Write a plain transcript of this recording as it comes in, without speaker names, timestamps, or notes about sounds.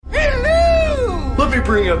me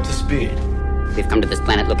bring you up to speed. We've come to this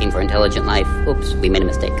planet looking for intelligent life. Oops, we made a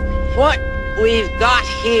mistake. What we've got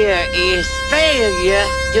here is failure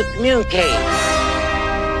to communicate.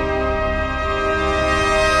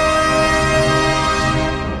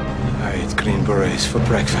 I ate green berets for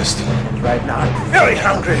breakfast. Right now, I'm very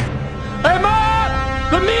hungry. Hey, Mom!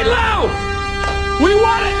 The meatloaf! We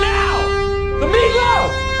want it now! The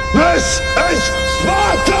meatloaf! This is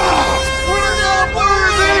Sparta! We're not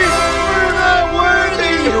worthy! We're not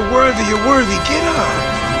worthy! You're worthy, you're worthy. Get up!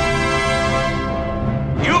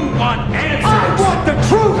 You want answers! I want the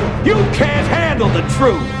truth! You can't handle the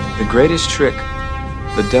truth! The greatest trick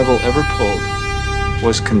the devil ever pulled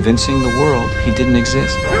was convincing the world he didn't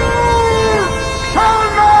exist.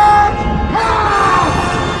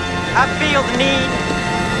 I feel the need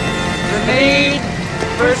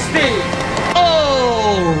for speed.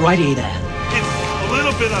 Alrighty then. It's a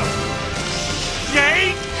little bit of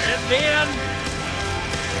yay and then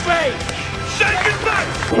fake. Shake it back.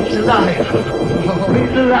 It's alive. Oh,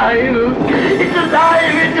 it's alive. It's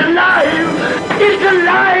alive. It's alive. It's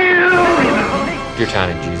alive. You're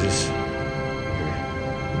tiny Jesus.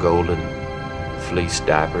 Your golden fleece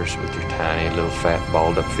diapers with your tiny little fat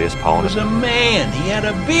balled up fist pawing. He was a man. He had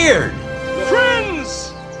a beard.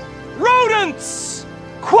 Friends, rodents,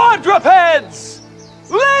 quadrupeds,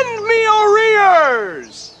 lend me your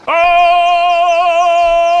ears. Oh!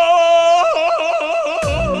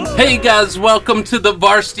 Hey guys, welcome to the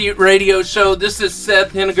Varsity Radio Show. This is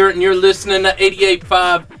Seth Henniger, and you're listening to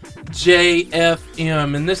 88.5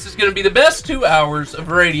 JFM. And this is going to be the best 2 hours of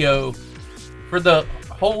radio for the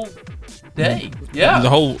whole day. Yeah. The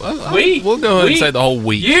whole week. We'll go ahead and say the whole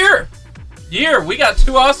week. Year. We got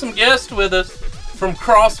two awesome guests with us from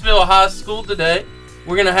Crossville High School today.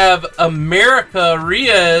 We're going to have America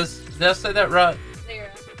Reyes. Did I say that right?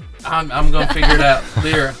 Lyra. I'm going to figure it out.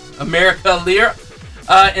 Lyra. America Lyra.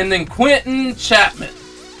 And then Quentin Chapman.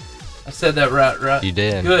 I said that right? You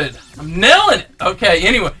did. Good. I'm nailing it. Okay,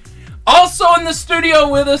 anyway. Also in the studio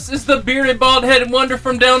with us is the bearded, bald-headed wonder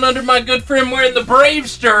from down under, my good friend wearing the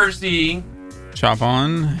Braves jersey. Chop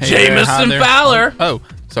on. Hey Jamison there, Fowler. Oh,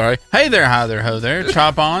 sorry. Hey there, hi there, ho there.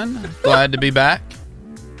 Chop on. Glad to be back.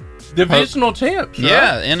 Divisional champs, right?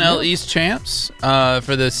 Yeah, NL East champs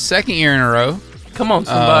for the second year in a row. Come on,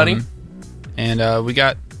 somebody. And we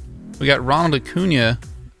got Ronald Acuna,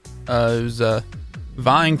 who's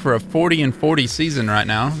vying for a 40-40 season right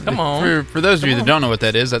now. Come on. For those of you that don't know what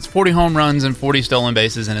that is, that's 40 home runs and 40 stolen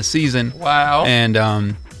bases in a season. Wow. And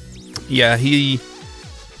yeah,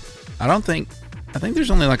 I think there's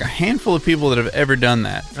only like a handful of people that have ever done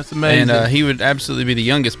that. That's amazing. And he would absolutely be the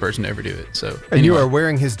youngest person to ever do it. So, and you are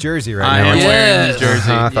wearing his jersey right now. I am wearing his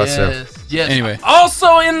jersey. I thought so. Yes. Anyway.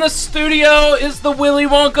 Also in the studio is the Willy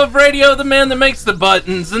Wonka of radio, the man that makes the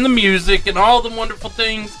buttons and the music and all the wonderful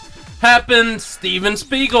things happen, Steven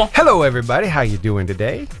Spiegel. Hello, everybody. How you doing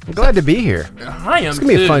today? I'm glad to be here. I am. It's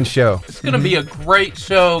gonna be a fun show. It's gonna be a great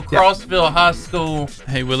show. Crossville High School.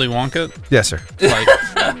 Hey, Willy Wonka. Yes, sir. Like,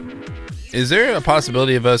 is there a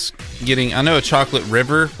possibility of us getting? I know a chocolate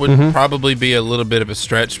river would probably be a little bit of a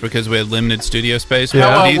stretch because we had limited studio space. Yeah.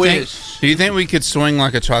 How do I you wish. Do you think we could swing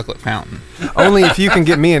like a chocolate fountain? Only if you can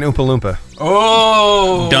get me an Oompa Loompa.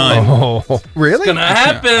 Oh, done. Oh, really? It's gonna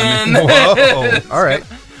happen. Whoa. All right.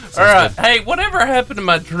 All right. Hey, whatever happened to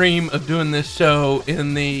my dream of doing this show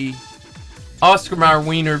in the Oscar Mayer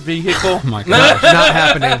Wiener vehicle? Oh my gosh. Not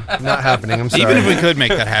happening. Not happening. I'm sorry. Even if we could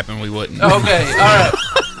make that happen, we wouldn't. Okay. All right.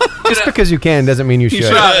 Just because you can doesn't mean you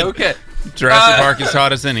should. Okay. Jurassic Park has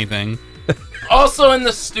taught us anything. Also in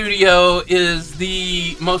the studio is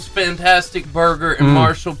the most fantastic burger in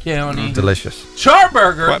Marshall County. Delicious.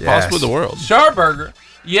 Charburger. Quite possibly the world. Charburger.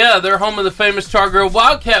 Yeah, they're home of the famous Char Grill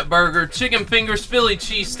Wildcat Burger, chicken fingers, Philly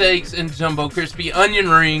cheesesteaks, and jumbo crispy onion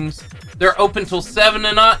rings. They're open till 7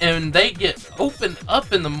 and they get opened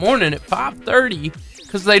up in the morning at 5:30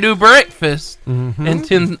 because they do breakfast and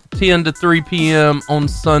 10 to 3 p.m. on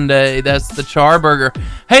Sunday. That's the Charburger.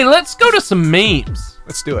 Hey, let's go to some memes.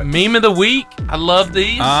 Let's do it. Meme of the week. I love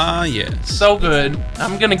these. Yes. So good.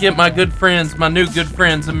 I'm going to get my new good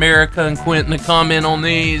friends, America and Quentin, to comment on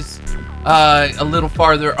these a little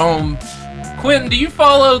farther on. Quentin, do you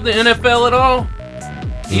follow the NFL at all?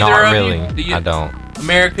 Not really. I don't.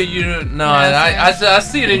 America, I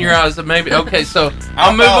see it in your eyes. Maybe. Okay, so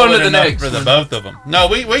I'll move on to the next for the one. both of them. No,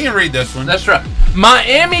 we can read this one. That's right.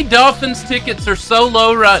 Miami Dolphins tickets are so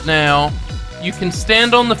low right now. You can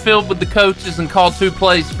stand on the field with the coaches and call two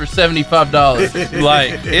plays for $75.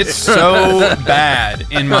 Like, it's so bad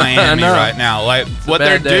in Miami right now. Like, what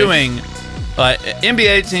they're doing, like,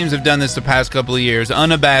 NBA teams have done this the past couple of years,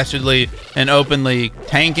 unabashedly and openly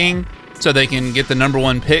tanking so they can get the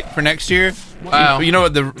 #1 pick for next year. Wow. You know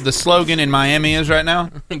what the slogan in Miami is right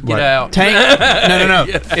now? Get out. Tank. No.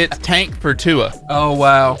 It's tank for Tua. Oh,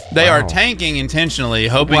 wow. They are tanking intentionally,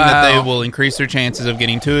 hoping that they will increase their chances of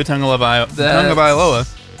getting Tua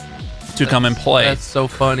Tagovailoa to come and play. That's so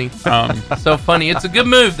funny. So funny. It's a good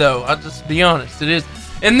move, though. I'll just be honest. It is.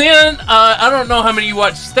 And then, I don't know how many of you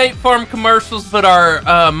watch State Farm commercials, but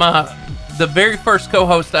the very first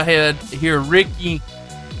co-host I had here, Ricky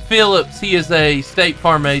Phillips, he is a State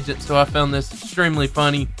Farm agent, so I found this extremely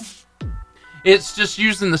funny. It's just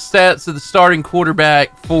using the stats of the starting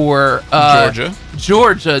quarterback for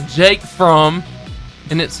Georgia, Jake Fromm,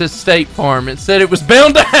 and it says State Farm. It said it was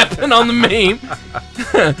bound to happen on the meme.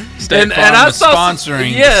 State Farm I was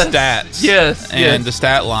sponsoring the stats and the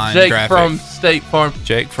stat line Jake graphic. from State Farm.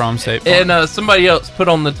 Jake from State Farm. And somebody else put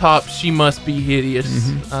on the top, she must be hideous.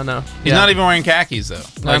 Mm-hmm. I know. He's not even wearing khakis, though.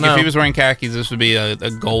 Like, know. if he was wearing khakis, this would be a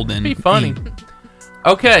golden... It'd be funny.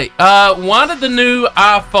 Okay, why did the new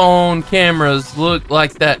iPhone cameras look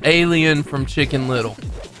like that alien from Chicken Little?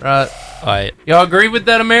 Right. Y'all agree with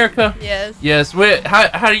that, America? Yes. Yes.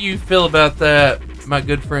 How do you feel about that, my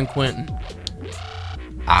good friend Quentin?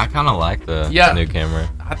 I kind of like the new camera.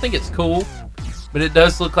 I think it's cool, but it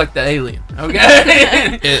does look like the alien.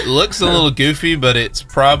 Okay. It looks a little goofy, but it's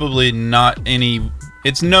probably not any...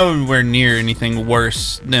 It's nowhere near anything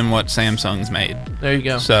worse than what Samsung's made. There you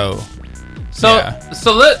go. So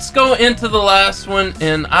let's go into the last one,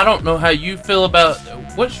 and I don't know how you feel about...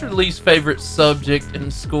 What's your least favorite subject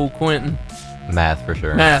in school, Quentin? Math, for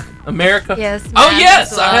sure. Math. America? Yes. Oh, math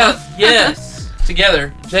yes, as well. I have. Yes.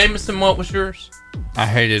 Together. Jameson, what was yours? I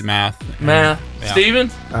hated math. Math. Yeah.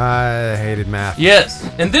 Steven? I hated math. Yes.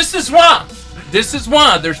 And this is why.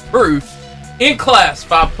 There's proof. In class,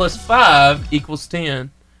 5 plus 5 equals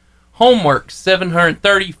 10. Homework,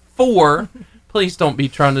 734. Please don't be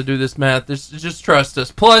trying to do this math. Just trust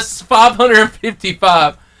us. Plus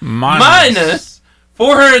 555. Minus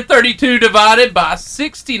 432 divided by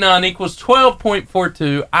 69 equals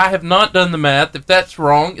 12.42. I have not done the math. If that's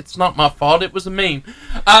wrong, it's not my fault. It was a meme.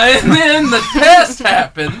 And then the test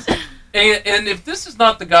happens. And if this is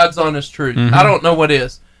not the God's honest truth, I don't know what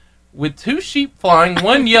is. With 2 sheep flying,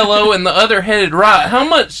 one yellow and the other headed right, how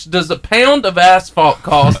much does a pound of asphalt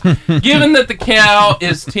cost, given that the cow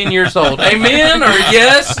is 10 years old? Amen? Or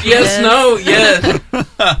yes, no, yes.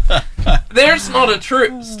 There's not a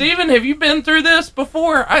truth. Steven, have you been through this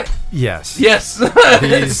before? Yes. Yes.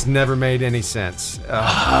 These never made any sense.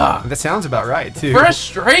 That sounds about right, too.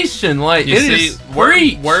 Frustration. Like, You see,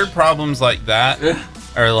 word problems like that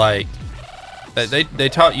are like... They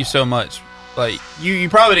taught you so much. Like, you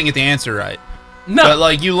probably didn't get the answer right. No. But,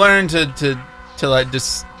 like, you learn to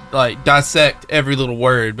dissect every little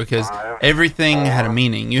word because everything had a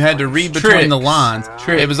meaning. You had to read between the lines.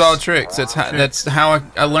 It was all tricks. That's how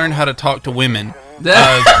I learned how to talk to women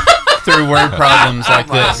through word problems like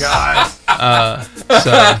this.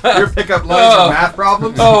 So your pickup lines are math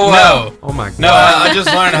problems? Oh wow. No. Oh my god. No, I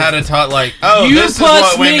just learned how to talk like, you this is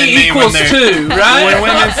plus what women me mean when equals 2, right? When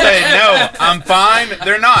women say no, I'm fine,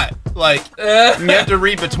 they're not. Like, you have to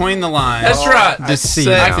read between the lines. That's right.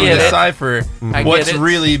 Decipher what's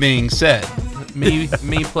really being said. Me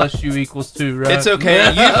plus you equals 2, right? It's okay.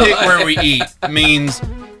 You pick where we eat means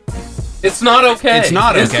it's not okay. It's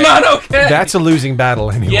not okay. It's not okay. That's a losing battle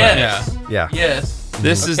anyway. Yes. Yeah. Yes.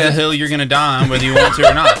 This is the hill you're going to die on, whether you want to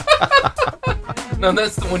or not. No,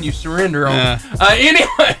 that's the one you surrender on.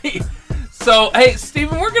 Anyway, so, hey,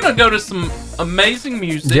 Steven, we're going to go to some amazing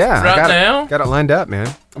music now. Got it lined up, man.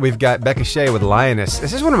 We've got Becca Shea with Lioness.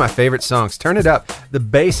 This is one of my favorite songs. Turn it up. The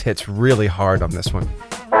bass hits really hard on this one.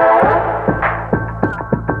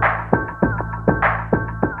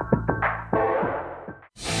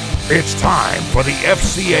 It's time for the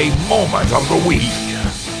FCA Moment of the Week.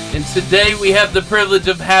 And today we have the privilege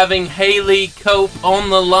of having Haley Cope on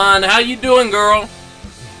the line. How you doing, girl?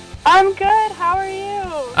 I'm good. How are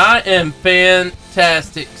you? I am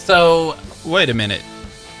fantastic. So, wait a minute.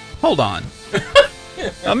 Hold on.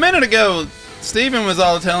 A minute ago, Steven was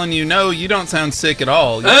all telling you, no, you don't sound sick at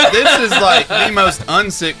all. This is like the most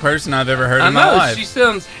unsick person I've ever heard in my life. She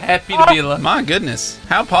sounds happy to be alive. My goodness.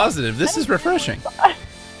 How positive. This is refreshing.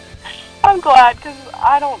 I'm glad, because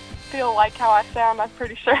I don't feel like how I sound, I'm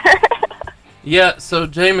pretty sure. Yeah, so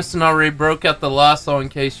Jameson already broke out the Lysol in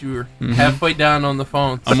case you were halfway down on the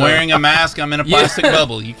phone. I'm wearing a mask. I'm in a plastic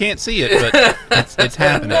bubble. You can't see it, but it's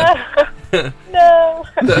happening. No.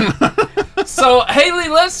 So, Haley,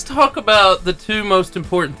 let's talk about the 2 most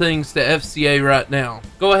important things to FCA right now.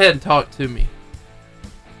 Go ahead and talk to me.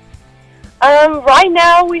 Right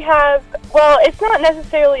now we have, well, it's not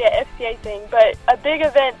necessarily a FCA thing, but a big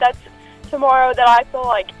event that's tomorrow that I feel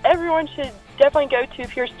like everyone should definitely go to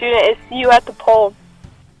if you're a student is See You at the Pole.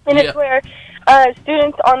 And it's where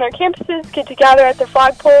students on their campuses get together at the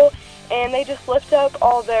flagpole, and they just lift up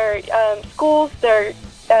all their schools, their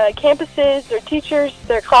campuses, their teachers,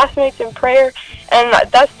 their classmates in prayer. And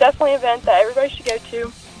that's definitely an event that everybody should go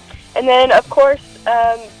to. And then, of course,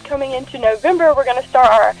 coming into November, we're going to start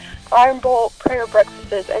our Iron Bowl prayer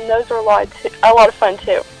breakfasts, and those are a lot of fun,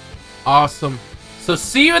 too. Awesome. So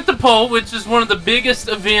See You at the Pole, which is one of the biggest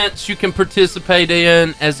events you can participate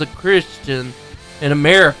in as a Christian in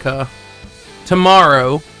America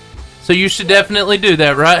tomorrow. So you should definitely do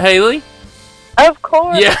that, right, Haley? Of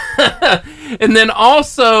course. Yeah. And then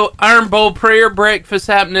also Iron Bowl prayer breakfast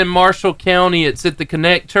happening in Marshall County. It's at the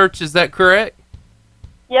Connect Church. Is that correct?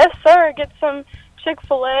 Yes, sir. Get some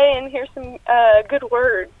Chick-fil-A and hear some good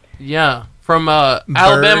word. Yeah, from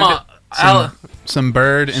Alabama. Some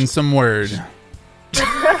bird and some word.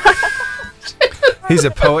 He's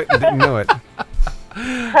a poet and didn't know it.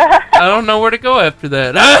 I don't know where to go after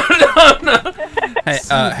that. I don't know. Hey,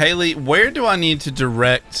 Haley, where do I need to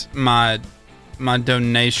direct my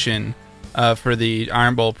donation for the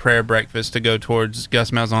Iron Bowl prayer breakfast to go towards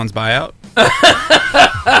Gus Malzahn's buyout?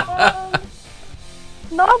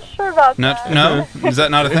 Not sure about that. No? Is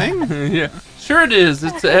that not a thing? Yeah. Sure it is.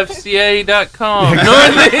 It's FCA.com.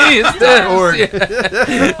 Northeast.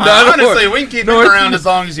 Honestly, we can keep him around as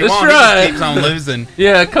long as you want. Right. He just keeps on losing.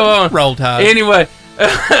 Yeah, come on. Roll Tide. Anyway.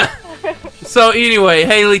 Anyway,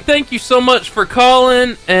 Haley, thank you so much for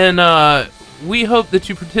calling, and we hope that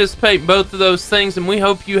you participate in both of those things, and we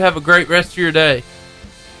hope you have a great rest of your day.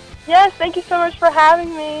 Yes, thank you so much for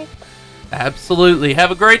having me. Absolutely.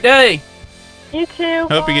 Have a great day. You too.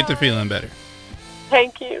 Hope you get to feeling better.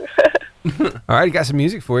 Thank you. All right, got some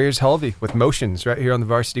music for you. Here's Hulvey with Motions right here on the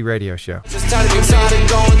Varsity Radio Show. Just trying to be tired of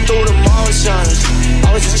going through the motions.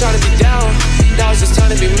 I was just trying to be down. Now it's just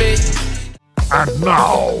trying to be me. And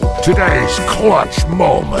now, today's clutch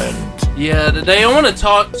moment. Yeah, today I want to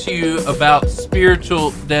talk to you about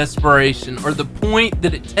spiritual desperation, or the point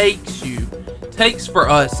that it takes for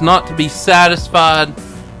us not to be satisfied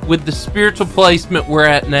with the spiritual placement we're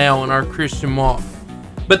at now in our Christian walk,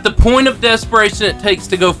 but the point of desperation it takes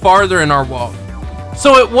to go farther in our walk.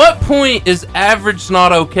 So at what point is average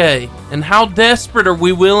not okay? And how desperate are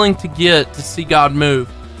we willing to get to see God move?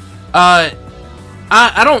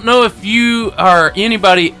 I don't know if you or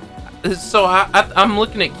anybody, so I'm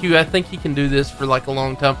looking at Q. I think he can do this for like a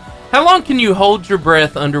long time. How long can you hold your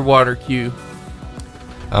breath underwater, Q?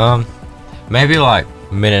 Maybe like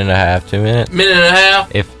a minute and a half, 2 minutes. Minute and a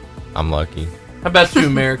half? If I'm lucky. How about you,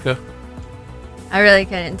 America? I really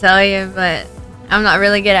couldn't tell you, but I'm not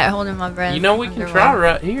really good at holding my breath. You know, we can try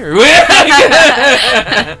right here.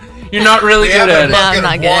 You're not really good at it. No, I'm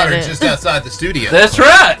not good at it. Just outside the studio. That's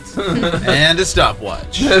right. And a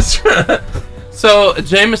stopwatch. That's right. So,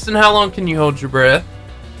 Jameson, how long can you hold your breath?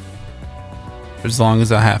 For as long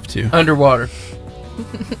as I have to. Underwater.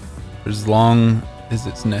 For as long as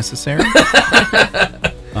it's necessary.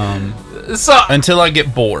 So until I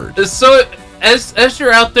get bored. So, as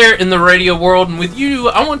you're out there in the radio world, and with you,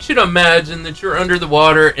 I want you to imagine that you're under the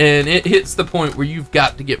water and it hits the point where you've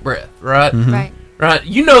got to get breath, right? Right. Right.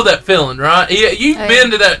 You know that feeling, right? Yeah, you've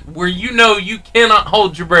been to that where you know you cannot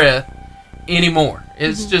hold your breath anymore.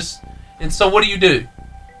 It's just, and so what do?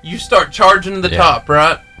 You start charging to the top,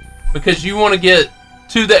 right? Because you want to get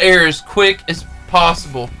to the air as quick as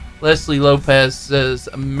possible. Leslie Lopez says,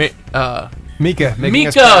 Mika, make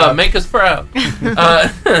us proud.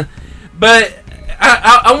 But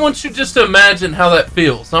I want you just to imagine how that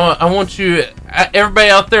feels. I want you,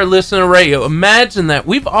 everybody out there listening to radio, imagine that.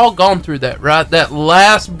 We've all gone through that, right? That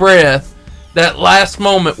last breath, that last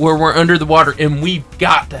moment where we're under the water and we've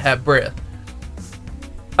got to have breath.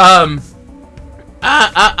 I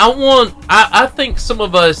think some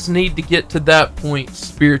of us need to get to that point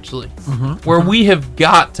spiritually, where we have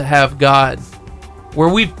got to have God, where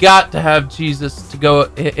we've got to have Jesus to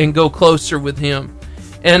go closer with Him.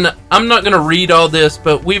 And I'm not going to read all this,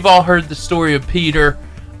 but we've all heard the story of Peter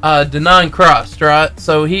denying Christ, right?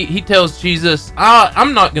 So he tells Jesus,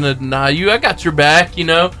 I'm not going to deny you. I got your back, you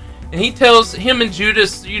know. And he tells him and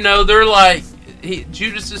Judas, you know, they're like,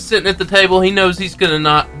 Judas is sitting at the table. He knows he's going to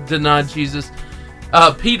not deny Jesus.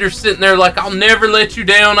 Peter's sitting there like, I'll never let you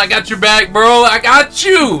down. I got your back, bro. I got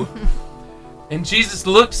you. And Jesus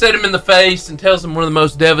looks at him in the face and tells him one of the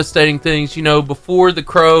most devastating things, you know, before the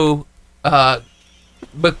crow...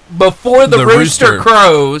 before the rooster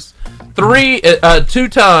crows, 2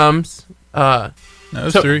 times.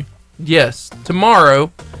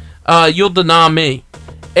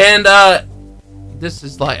 this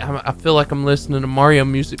is like, I feel like I'm listening to Mario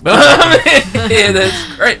music, but yeah,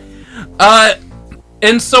 that's great.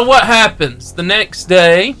 And so what happens? The next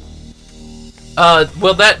day,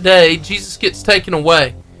 that day, Jesus gets taken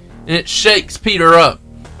away, and it shakes Peter up.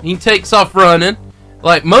 He takes off running,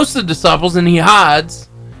 like most of the disciples, and he hides.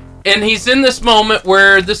 And he's in this moment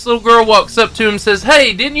where this little girl walks up to him and says,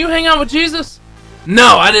 "Hey, didn't you hang out with Jesus?"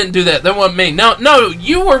 "No, I didn't do that. That wasn't me." No,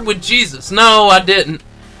 you were with Jesus." "No, I didn't."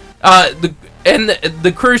 The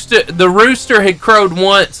rooster had crowed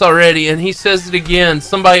once already, and he says it again.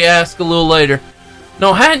 Somebody asked a little later,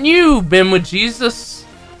 "No, hadn't you been with Jesus?"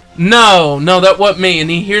 No, that wasn't me.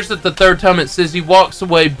 And he hears it the third time. It says he walks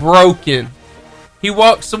away broken. He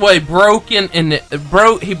walks away broken, and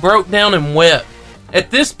he broke down and wept. At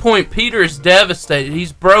this point, Peter is devastated.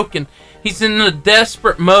 He's broken. He's in a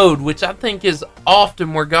desperate mode, which I think is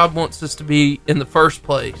often where God wants us to be in the first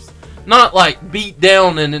place. Not like beat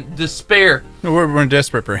down and in despair. We're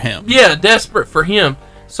desperate for Him. Yeah, desperate for Him.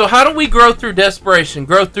 So how do we grow through desperation?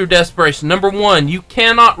 Grow through desperation. Number one, you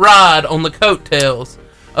cannot ride on the coattails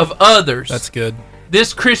of others. That's good.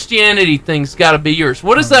 This Christianity thing's got to be yours.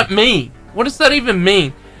 What does that mean? What does that even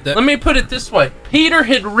mean? Let me put it this way. Peter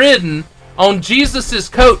had ridden on Jesus'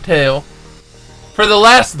 coattail for the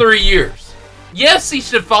last 3 years. Yes, he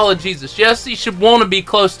should follow Jesus. Yes, he should want to be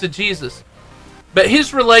close to Jesus. But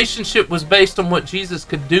his relationship was based on what Jesus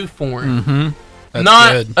could do for him. Mm-hmm. That's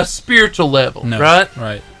not good. a spiritual level, No, right?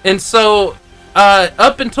 Right. And so,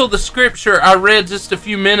 up until the scripture I read just a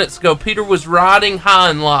few minutes ago, Peter was riding high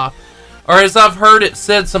in life. Or as I've heard it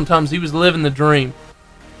said sometimes, he was living the dream.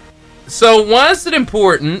 So why is it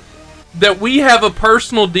important that we have a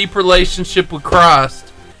personal, deep relationship with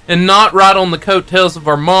Christ and not ride on the coattails of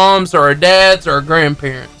our moms or our dads or our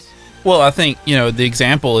grandparents? Well, I think, the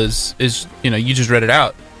example is you just read it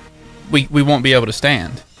out. We won't be able to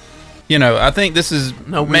stand. I think this is...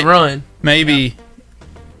 No, we run. Maybe...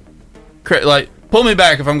 Like, pull me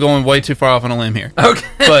back if I'm going way too far off on a limb here. Okay.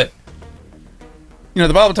 But,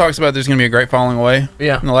 the Bible talks about there's going to be a great falling away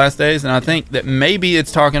in the last days, and I think that maybe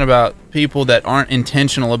it's talking about people that aren't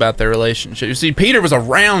intentional about their relationship. You see, Peter was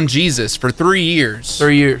around Jesus for 3 years.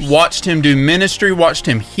 3 years. Watched him do ministry, watched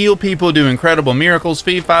him heal people, do incredible miracles,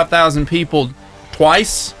 feed 5,000 people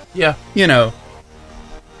twice. Yeah.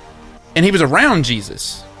 And he was around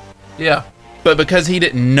Jesus. Yeah. But because he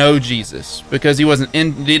didn't know Jesus, because he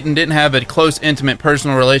didn't have a close, intimate,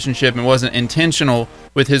 personal relationship and wasn't intentional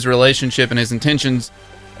with his relationship and his intentions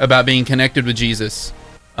about being connected with Jesus,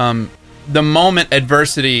 the moment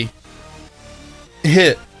adversity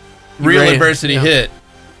hit, hit,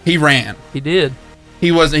 he ran. He did.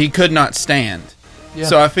 He could not stand. Yeah.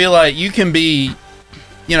 So I feel like you can be,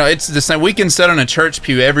 it's the same. We can sit on a church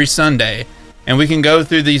pew every Sunday and we can go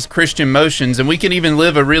through these Christian motions and we can even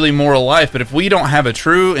live a really moral life. But if we don't have a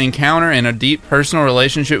true encounter and a deep personal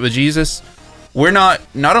relationship with Jesus, we're not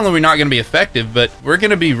only are we not going to be effective, but we're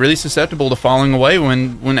going to be really susceptible to falling away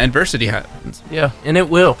when adversity happens. Yeah, and it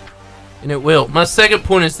will. My second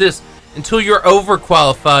point is this. Until you're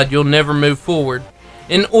overqualified, you'll never move forward.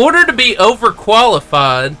 In order to be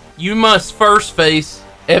overqualified, you must first face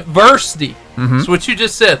adversity. Mm-hmm. That's what you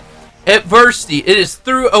just said. Adversity. It is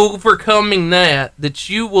through overcoming that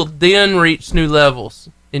you will then reach new levels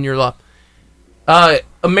in your life.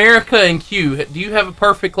 America and Q, do you have a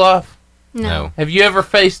perfect life? No. Have you ever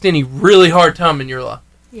faced any really hard time in your life?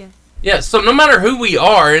 Yes. Yeah, so no matter who we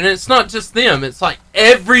are, and it's not just them, it's like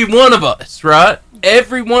every one of us, right?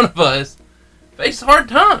 Every one of us face hard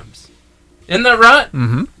times. Isn't that right?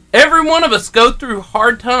 Mm-hmm. Every one of us go through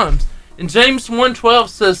hard times. And James 1:12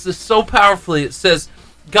 says this so powerfully. It says,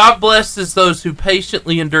 God blesses those who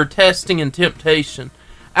patiently endure testing and temptation.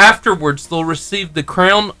 Afterwards, they'll receive the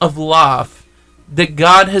crown of life that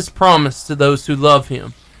God has promised to those who love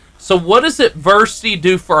Him. So what does adversity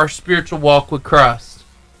do for our spiritual walk with Christ?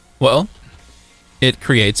 Well, it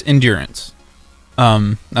creates endurance.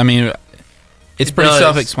 It's pretty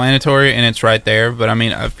self-explanatory and it's right there, but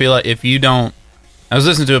I feel like if you don't... I was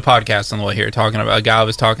listening to a podcast on the way here talking about... A guy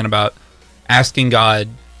was talking about asking God...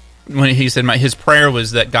 When he said his prayer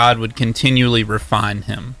was that God would continually refine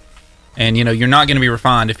him. And, you're not going to be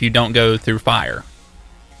refined if you don't go through fire.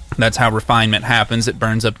 That's how refinement happens. It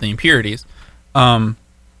burns up the impurities. And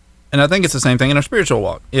I think it's the same thing in our spiritual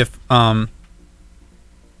walk. If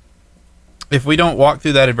we don't walk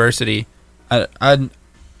through that adversity, I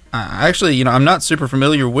actually, I'm not super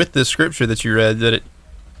familiar with this scripture that you read, that it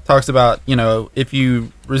talks about, if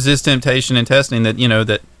you resist temptation and testing, that,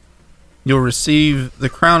 that you'll receive the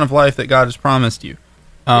crown of life that God has promised you.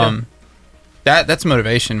 That's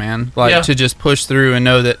motivation, man. To just push through and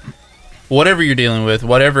know that whatever you're dealing with,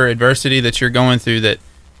 whatever adversity that you're going through, that,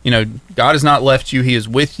 God has not left you. He is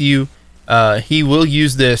with you. He will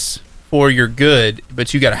use this for your good,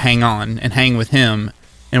 but you got to hang on and hang with Him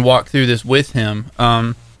and walk through this with Him.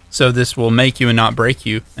 So this will make you and not break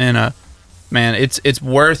you. And man, it's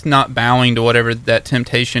worth not bowing to whatever that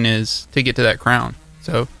temptation is to get to that crown.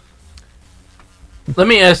 So let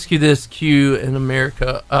me ask you this, Q in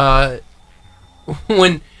America.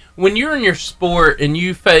 When you're in your sport and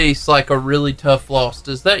you face like a really tough loss,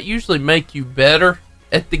 does that usually make you better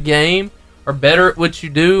at the game, or better at what you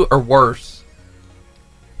do, or worse?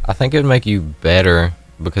 I think it would make you better,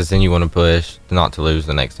 because then you want to push not to lose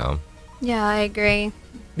the next time. Yeah, I agree.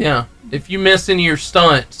 Yeah. If you miss any of your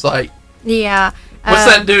stunts, like... Yeah. What's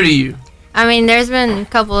that do to you? I mean, there's been a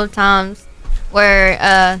couple of times where,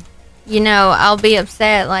 I'll be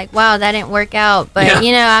upset, like, wow, that didn't work out. But,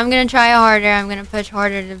 I'm going to try harder. I'm going to push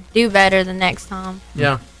harder to do better the next time.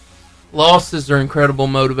 Yeah. Losses are incredible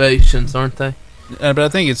motivations, aren't they? But I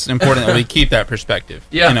think it's important that we keep that perspective.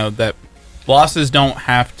 Yeah. That losses don't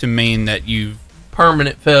have to mean that you've...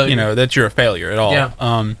 Permanent failure. That you're a failure at all.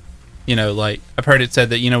 Yeah. Like, I've heard it said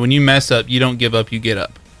that, when you mess up, you don't give up, you get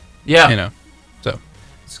up. Yeah. So.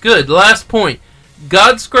 It's good. Last point.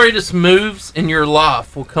 God's greatest moves in your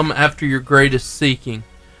life will come after your greatest seeking.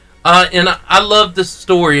 And I love this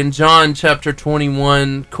story in John chapter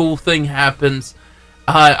 21. Cool thing happens.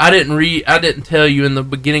 I didn't tell you in the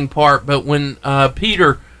beginning part, but when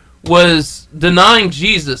Peter was denying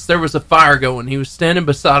Jesus, there was a fire going. He was standing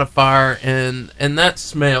beside a fire, and that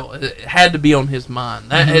smell, it had to be on his mind.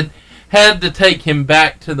 That had to take him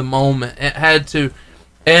back to the moment. It had to.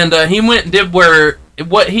 And he went and did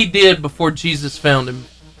what he did before Jesus found him.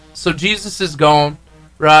 So Jesus is gone,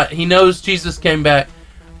 right? He knows Jesus came back.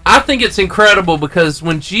 I think it's incredible because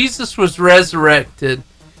when Jesus was resurrected,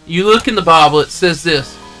 you look in the Bible, it says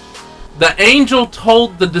this: the angel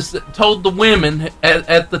told the women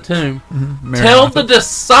at the tomb, tell the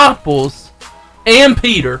disciples and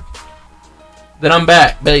Peter that I'm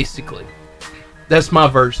back, basically. That's my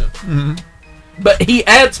version. Mm-hmm. But he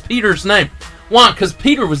adds Peter's name. Why? Because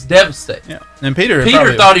Peter was devastated. Yeah. And Peter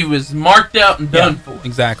thought he was marked out and done for.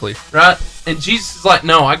 Exactly. Right? And Jesus is like,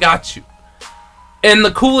 no, I got you. And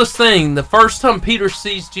the coolest thing, the first time Peter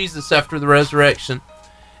sees Jesus after the resurrection,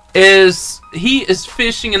 is he is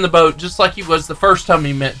fishing in the boat just like he was the first time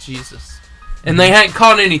he met Jesus. And they hadn't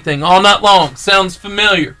caught anything all night long. Sounds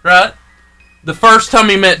familiar, right? The first time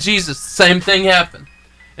he met Jesus, same thing happened.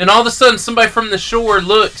 And all of a sudden, somebody from the shore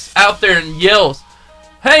looks out there and yells,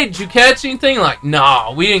 hey, did you catch anything? Like,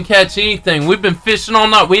 nah, we didn't catch anything. We've been fishing all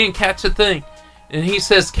night. We didn't catch a thing. And he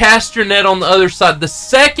says, cast your net on the other side. The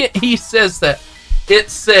second he says that, it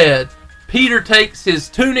said, Peter takes his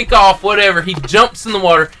tunic off, whatever. He jumps in the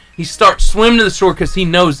water. He starts swimming to the shore because he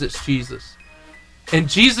knows it's Jesus. And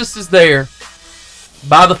Jesus is there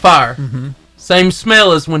by the fire. Mm-hmm. Same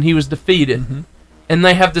smell as when he was defeated. Mm-hmm. And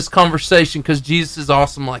they have this conversation because Jesus is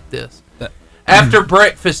awesome like this. After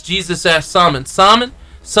breakfast, Jesus asked Simon, Simon,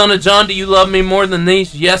 son of John, do you love me more than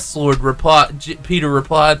these? Yes, Lord, Peter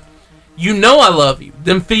replied. You know I love you.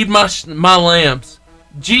 Then feed my lambs.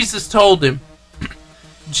 Jesus told him.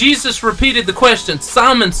 Jesus repeated the question,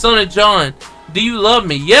 Simon, son of John, do you love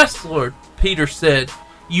me? Yes, Lord, Peter said.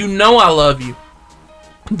 You know I love you.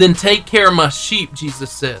 Then take care of my sheep, Jesus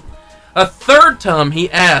said. A third time he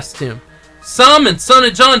asked him, Simon, son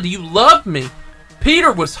of John, do you love me?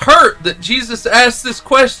 Peter was hurt that Jesus asked this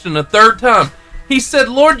question a third time. He said,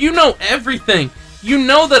 Lord, you know everything. You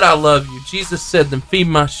know that I love you. Jesus said, then feed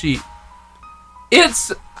my sheep.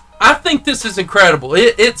 I think this is incredible.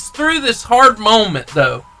 It's through this hard moment,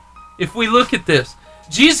 though, if we look at this.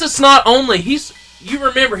 Jesus not only, you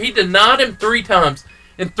remember, he denied him 3 times.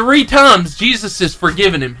 And 3 times, Jesus is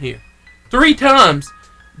forgiving him here. 3 times,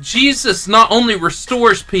 Jesus not only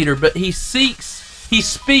restores Peter, but he speaks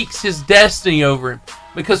his destiny over him.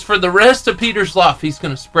 Because for the rest of Peter's life, he's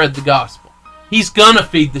going to spread the gospel. He's going to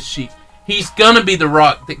feed the sheep. He's going to be the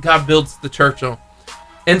rock that God builds the church on.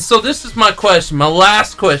 And so this is my question, my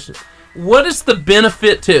last question. What is the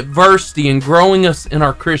benefit to adversity in growing us in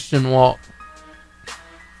our Christian walk?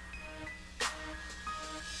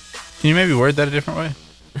 Can you maybe word that a different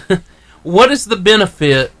way? What is the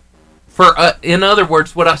benefit for, in other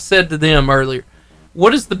words, what I said to them earlier?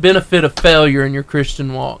 What is the benefit of failure in your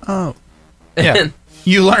Christian walk? Oh, yeah.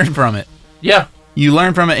 You learn from it. Yeah. You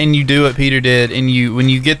learn from it, and you do what Peter did, and when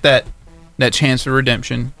you get that chance of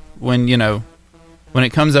redemption, when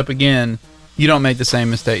it comes up again, you don't make the same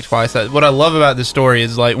mistake twice. What I love about this story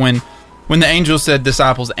is like when the angel said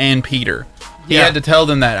disciples and Peter, he had to tell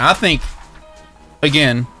them that. I think,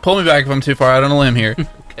 again, pull me back if I'm too far out on a limb here.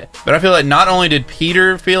 Okay. But I feel like not only did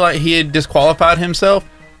Peter feel like he had disqualified himself,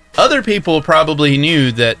 other people probably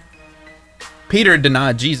knew that Peter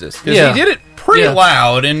denied Jesus. Because he did it pretty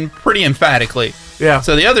loud and pretty emphatically. Yeah.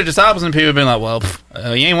 So the other disciples and people have been like, well,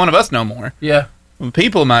 you ain't one of us no more. Yeah.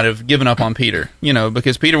 People might have given up on Peter,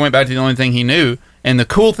 because Peter went back to the only thing he knew. And the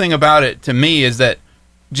cool thing about it to me is that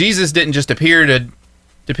Jesus didn't just appear to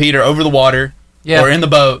Peter over the water or in the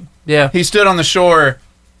boat. Yeah. He stood on the shore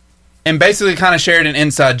and basically kind of shared an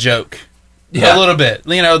inside joke. A little bit.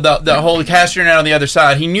 The whole cast your net on the other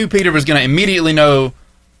side. He knew Peter was going to immediately know.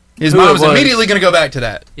 His mind was immediately going to go back to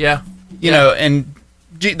that. Yeah. And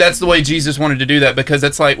that's the way Jesus wanted to do that, because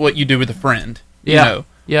that's like what you do with a friend. Yeah.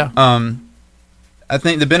 I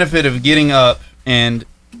think the benefit of getting up and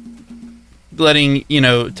letting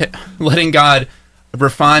God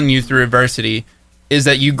refine you through adversity is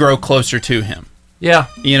that you grow closer to Him. Yeah.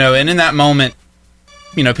 And in that moment,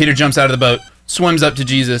 Peter jumps out of the boat, swims up to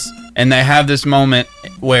Jesus, and they have this moment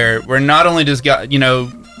where not only does God,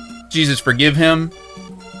 Jesus forgive him,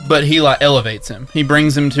 but he elevates him. He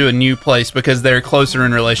brings him to a new place because they're closer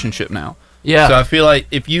in relationship now. Yeah. So I feel like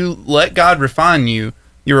if you let God refine you,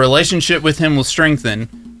 your relationship with Him will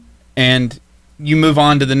strengthen, and you move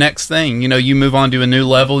on to the next thing. You move on to a new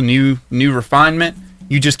level, new refinement.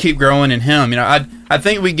 You just keep growing in Him. I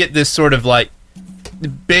think we get this sort of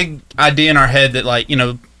big idea in our head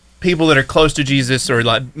that people that are close to Jesus or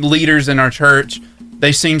leaders in our church,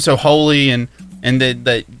 they seem so holy and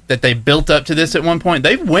that they built up to this at one point.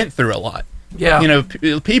 They've went through a lot. Yeah.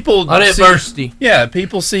 People on adversity. Yeah,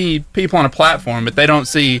 people see people on a platform, but they don't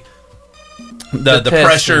see the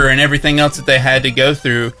pressure and everything else that they had to go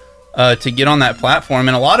through to get on that platform.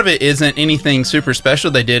 And a lot of it isn't anything super special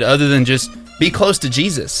they did other than just be close to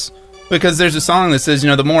Jesus. Because there's a song that says,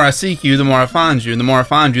 the more I seek you, the more I find you. And the more I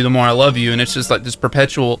find you, the more I love you. And it's just like this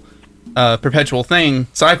perpetual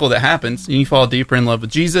cycle that happens. And you fall deeper in love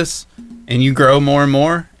with Jesus, and you grow more and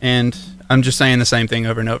more. And I'm just saying the same thing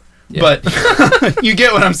over and over. Yeah. But you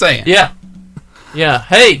get what I'm saying. Yeah. Yeah.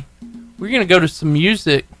 Hey, we're going to go to some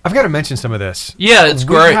music. I've got to mention some of this. Yeah, it's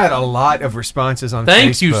great. We've had a lot of responses on Facebook.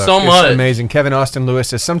 Thank you so much. It's amazing. Kevin Austin Lewis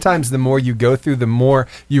says, sometimes the more you go through, the more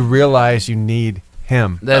you realize you need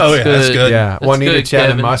Him. That's good. Yeah. That's Juanita good,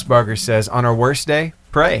 Chapman Kevin. Mossbarger says, on our worst day,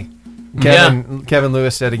 pray. Kevin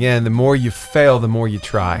Lewis said again, the more you fail, the more you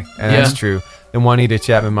try. And that's true. And Juanita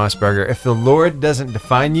Chapman Mossbarger, if the Lord doesn't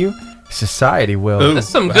define you, society will. Ooh, that's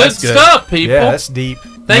some good stuff, people. Yeah, that's deep.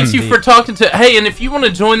 Thanks you for talking to. Hey, and if you want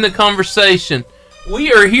to join the conversation,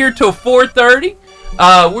 we are here till 4:30.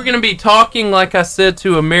 We're going to be talking, like I said,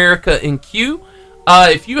 to America in Q.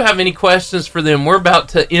 If you have any questions for them, we're about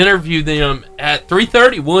to interview them at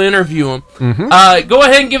 3:30. We'll interview them. Mm-hmm. Go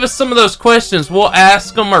ahead and give us some of those questions. We'll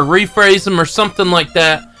ask them or rephrase them or something like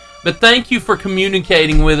that. But thank you for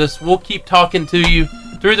communicating with us. We'll keep talking to you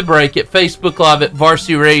through the break at Facebook Live at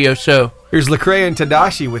Varsity Radio Show. Here's Lecrae and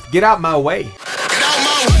Tadashi with Get Out My Way.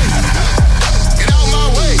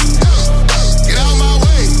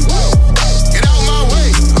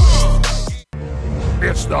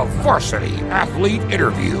 It's the Varsity Athlete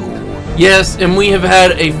Interview. Yes, and we have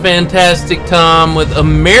had a fantastic time with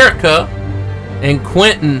America and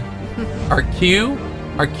Quentin. Our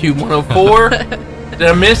Q104. Did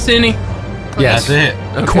I miss any? Yes. That's it.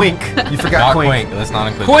 Okay. Quink. You forgot Quink. Let's not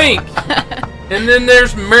include Quink. And then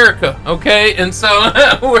there's America, okay? And so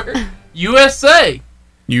we're USA.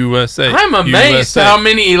 I'm amazed how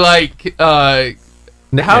many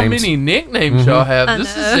how many nicknames y'all have.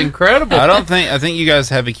 This is incredible. I think you guys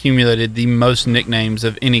have accumulated the most nicknames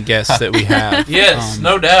of any guest that we have. Yes,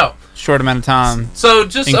 no doubt. Short amount of time. So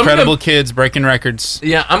just incredible kids breaking records.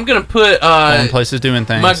 Yeah, I'm gonna put going places doing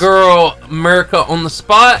things. My girl America on the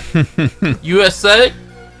spot. USA.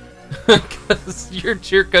 Because your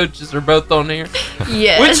cheer coaches are both on here.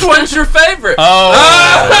 Yes. Which one's your favorite?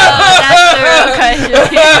 That's the real question.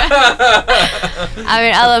 I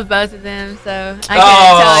mean, I love both of them, so I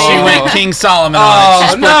can't tell you. She went King Solomon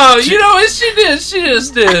on it. No, you know what she did? She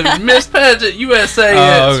just did Miss Pageant USA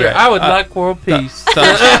answer. Okay. I would like world peace.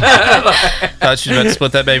 Thought she was about to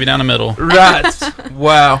split that baby down the middle. Right.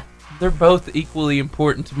 Wow. They're both equally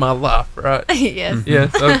important to my life, right? Yes.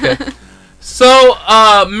 Yes, okay. So,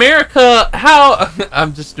 America, how...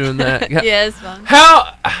 I'm just doing that. Yeah, it's fun.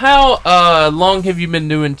 How long have you been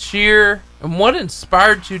doing cheer? And what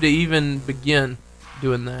inspired you to even begin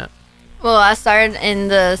doing that? Well, I started in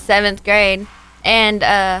the 7th grade. And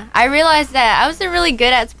I realized that I wasn't really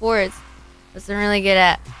good at sports. I wasn't really good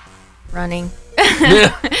at running.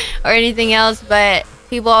 Or anything else. But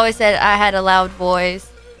people always said I had a loud voice.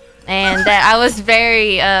 And that I was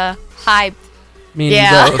very hyped Me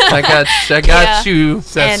and you both. I got you.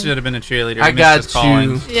 Seth should have been a cheerleader. I got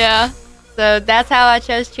you. Yeah. So that's how I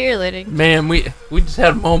chose cheerleading. Man, we just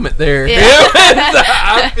had a moment there. Yeah.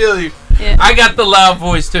 I feel you. Yeah. I got the loud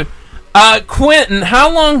voice too. Quentin,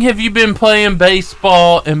 how long have you been playing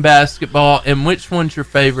baseball and basketball, and which one's your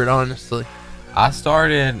favorite, honestly? I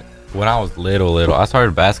started when I was little. I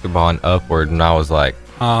started basketball and upward when I was like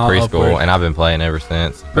preschool, upward. and I've been playing ever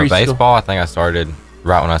since. But Preschool. baseball, I think I started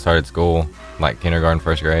right when I started school, like kindergarten,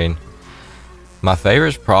 first grade. My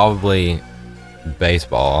favorite's probably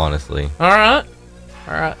baseball, honestly. All right.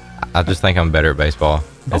 I just think I'm better at baseball.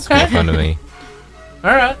 It's more fun to me.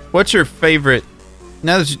 All right. What's your favorite?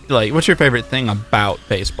 What's your favorite thing about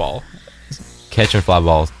baseball? Catching fly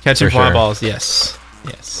balls. Catching for fly sure. balls. Yes.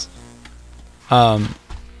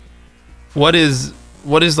 What is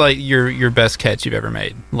like your best catch you've ever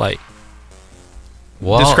made? Like,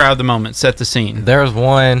 describe the moment. Set the scene. There was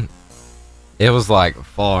one. It was like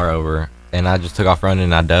far over, and I just took off running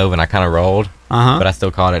and I dove and I kind of rolled. But I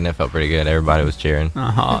still caught it and it felt pretty good. Everybody was cheering.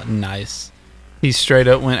 Nice. He straight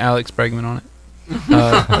up went Alex Bregman on it.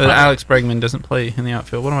 Alex Bregman doesn't play in the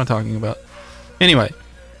outfield. What am I talking about? Anyway,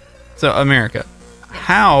 so America,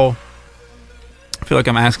 how? I feel like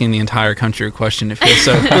I'm asking the entire country a question. It feels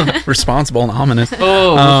so responsible and ominous.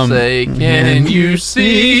 Say, can you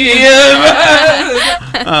see?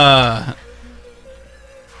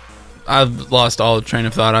 I've lost all train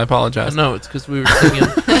of thought. I apologize. No, it's because we were singing.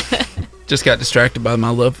 Just got distracted by my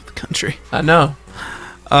love of the country. I know.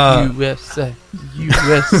 USA.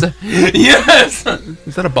 Yes.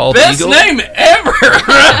 Is that a bald Best eagle? name ever.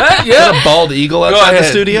 Right? Is that a bald eagle outside the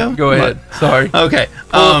studio? Go ahead. Sorry. Okay.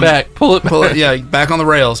 Pull it back. Pull it back. Yeah, back on the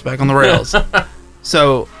rails.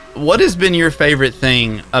 So, what has been your favorite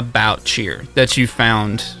thing about cheer that you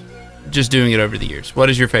found just doing it over the years? What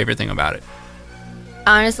is your favorite thing about it?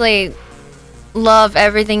 Honestly, love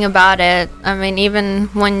everything about it. I mean, even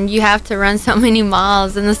when you have to run so many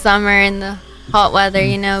miles in the summer in the hot weather,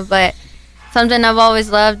 but something I've always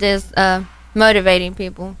loved is motivating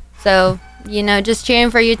people. So, just cheering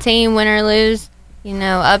for your team, win or lose,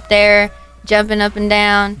 up there, jumping up and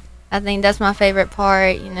down. I think that's my favorite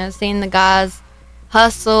part, seeing the guys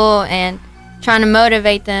hustle and trying to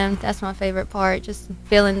motivate them. That's my favorite part, just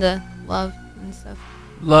feeling the love and stuff.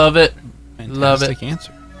 Love it. Fantastic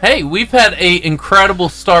answer. Hey, we've had an incredible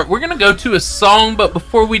start. We're going to go to a song, but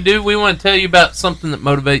before we do, we want to tell you about something that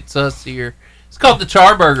motivates us here. It's called the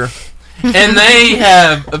Charburger, and they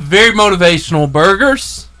have very motivational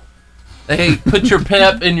burgers. They put your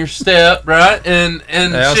pep in your step, right? And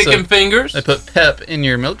chicken fingers. They put pep in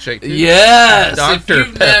your milkshake, too. Yes. Dr.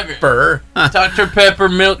 Pepper. Dr. Pepper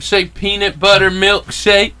milkshake, peanut butter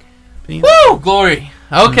milkshake. Woo, glory.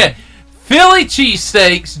 Okay. Philly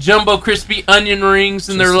cheesesteaks, jumbo crispy onion rings,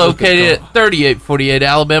 and they're located at 3848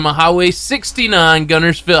 Alabama Highway 69,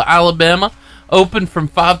 Gunnersville, Alabama. Open from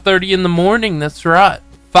 5:30 in the morning. That's right.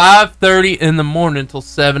 5:30 in the morning till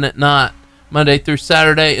 7 at night. Monday through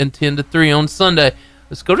Saturday, and 10 to 3 on Sunday.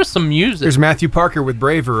 Let's go to some music. There's Matthew Parker with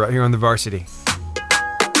Braver right here on the Varsity.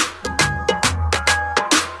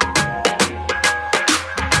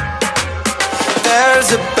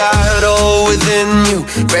 There's a battle within you,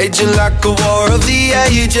 raging like a war of the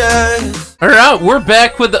ages. All right, we're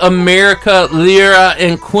back with America Lira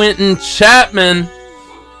and Quentin Chapman,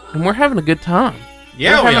 and we're having a good time.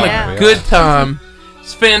 Yeah, we're having a good time.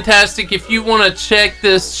 It's fantastic. If you want to check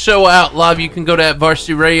this show out live, you can go to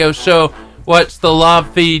Varsity Radio Show, watch the live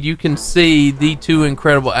feed. You can see the two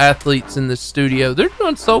incredible athletes in the studio. They're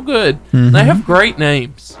doing so good. Mm-hmm. They have great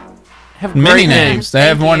names. Many names. They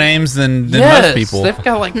have more names than most people. They've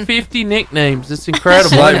got like 50 nicknames. It's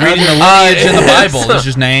incredible. It's like reading the lineage in the Bible. It's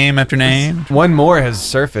just name after name. One more has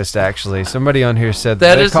surfaced, actually. Somebody on here said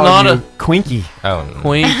that they is call not you a Quinky. Oh,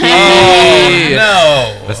 Quinky. Oh,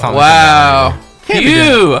 no. That's not Wow.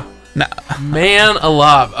 No. Man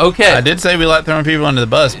alive. Okay. I did say we like throwing people under the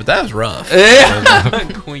bus, but that was rough. Yeah.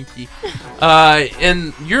 Quinky.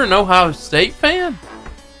 And you're an Ohio State fan?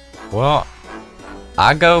 Well,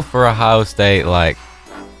 I go for Ohio State, like,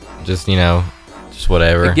 just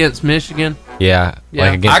whatever. Against Michigan? Yeah.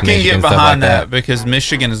 Like against I can Michigan, get behind like that because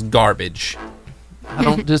Michigan is garbage. I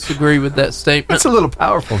don't disagree with that statement. That's a little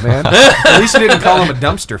powerful, man. At least you didn't call him a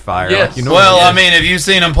dumpster fire. Yes. Like you know. Well, I mean, have you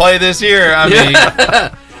seen him play this year? I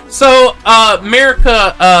mean, so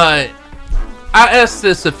America, I asked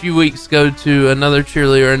this a few weeks ago to another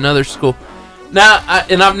cheerleader, another school. Now,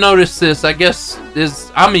 I've noticed this. I guess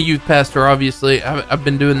I'm a youth pastor. Obviously, I've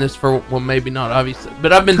been doing this for maybe not obviously,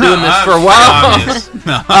 but I've been doing this for a while.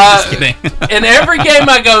 No, I'm just kidding. And every game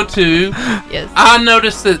I go to, I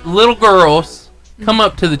notice that little girls come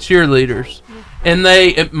up to the cheerleaders and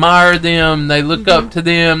they admire them, they look up to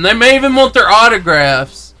them, they may even want their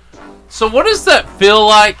autographs. So what does that feel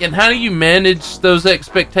like, and how do you manage those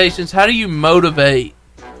expectations? How do you motivate?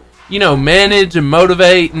 Manage and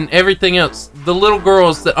motivate and everything else. The little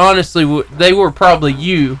girls that honestly, they were probably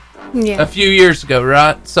you a few years ago,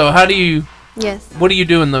 right? So how do you... Yes. What do you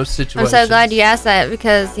do in those situations? I'm so glad you asked that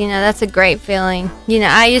because, that's a great feeling.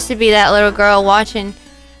 I used to be that little girl watching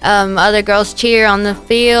other girls cheer on the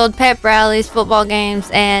field, pep rallies, football games,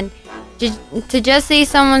 and to just see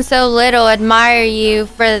someone so little admire you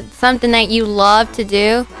for something that you love to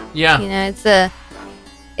do. Yeah.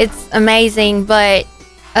 It's amazing, but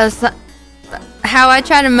how I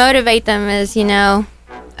try to motivate them is,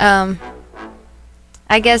 I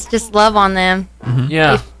guess just love on them. Mm-hmm.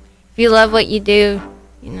 Yeah. If you love what you do,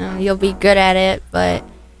 you'll be good at it. But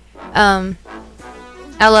I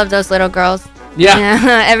love those little girls.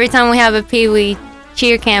 Yeah. Every time we have a Pee Wee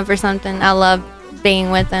cheer camp or something, I love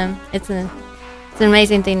being with them. It's an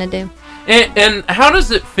amazing thing to do. And how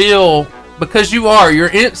does it feel? Because you're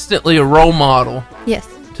instantly a role model. Yes.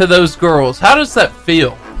 To those girls. How does that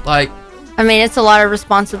feel? It's a lot of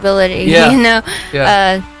responsibility. Yeah.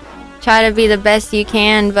 Yeah. Try to be the best you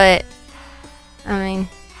can, but I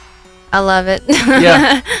love it.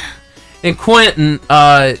 Yeah. And Quentin,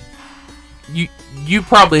 you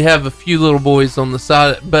probably have a few little boys on the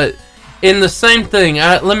side, but in the same thing,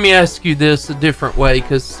 let me ask you this a different way,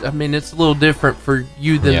 because it's a little different for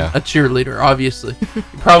you than a cheerleader. Obviously, you're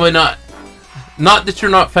probably not that you're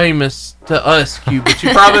not famous to us, Q, but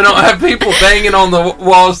you probably don't have people banging on the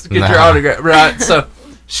walls to get your autograph, right? So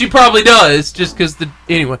she probably does, just because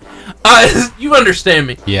anyway, you understand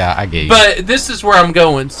me. Yeah, I get you. But this is where I'm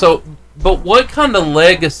going. So, but what kind of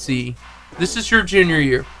legacy? This is your junior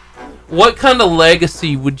year. What kind of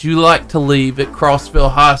legacy would you like to leave at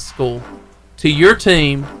Crossville High School to your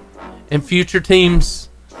team and future teams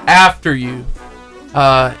after you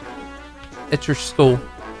at your school?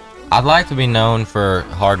 I'd like to be known for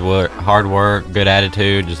hard work, good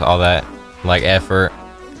attitude, just all that, effort.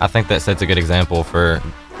 I think that sets a good example for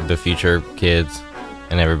the future kids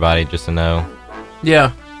and everybody just to know.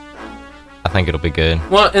 Yeah. I think it'll be good.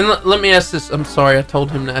 Well, and let me ask this. I'm sorry, I told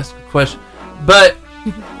him to ask a question. But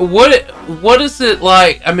what is it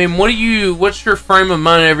like? What's your frame of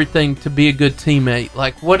mind and everything to be a good teammate?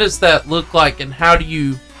 What does that look like, and how do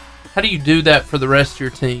you do that for the rest of your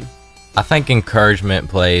team? I think encouragement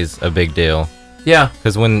plays a big deal. Yeah.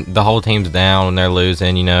 Because when the whole team's down, when they're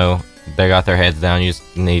losing, they got their heads down, you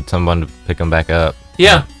just need someone to pick them back up.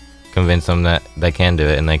 Yeah. Convince them that they can do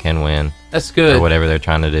it and they can win. That's good. Or whatever they're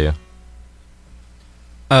trying to do.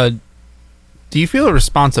 Do you feel a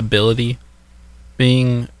responsibility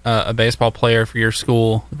being a baseball player for your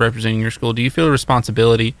school, representing your school? Do you feel a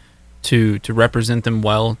responsibility to represent them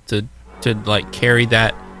well, to carry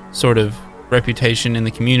that sort of reputation in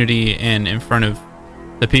the community and in front of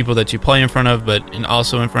the people that you play in front of, and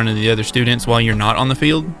also in front of the other students while you're not on the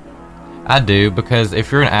field? I do, because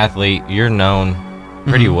if you're an athlete, you're known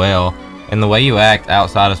pretty well, and the way you act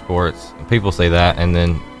outside of sports, people see that, and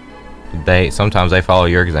then sometimes they follow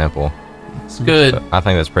your example. It's good. So I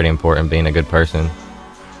think that's pretty important, being a good person.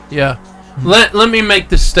 Yeah. Let me make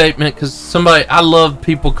this statement, because I love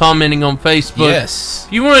people commenting on Facebook. Yes.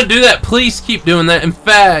 If you want to do that, please keep doing that. In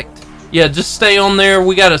fact, just stay on there.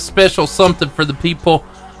 We got a special something for the people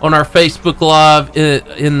on our Facebook Live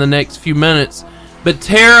in the next few minutes. But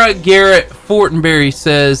Tara Garrett Fortenberry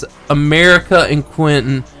says America and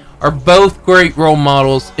Quentin are both great role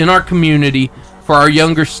models in our community for our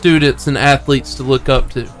younger students and athletes to look up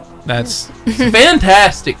to. That's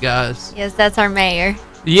fantastic, guys. Yes, that's our mayor.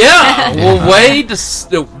 Yeah. Well,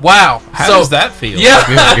 wow. How does that feel? Yeah.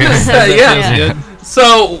 Yeah.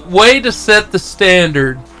 So, way to set the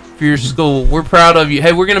standard for your school. We're proud of you.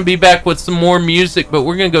 Hey, we're going to be back with some more music, but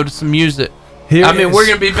we're going to go to some music. We're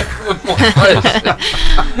going to be back with more questions.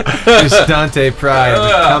 Just Dante Pride.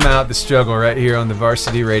 Come out the struggle right here on the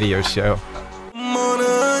Varsity Radio Show.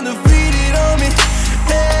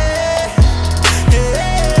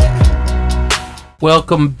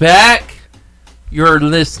 Welcome back. You're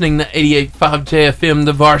listening to 88.5 JFM,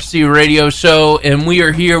 the Varsity Radio Show, and we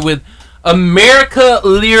are here with America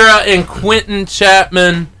Lira and Quentin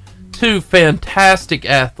Chapman, two fantastic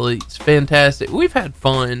athletes. Fantastic. We've had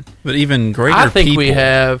fun. But even greater I think people. we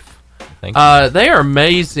have. They are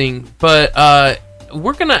amazing. But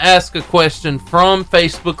we're going to ask a question from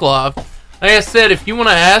Facebook Live. Like I said, if you want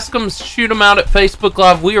to ask them, shoot them out at Facebook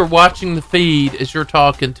Live. We are watching the feed as you're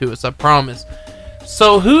talking to us, I promise.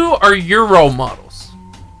 So who are your role models?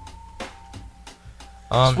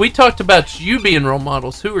 So we talked about you being role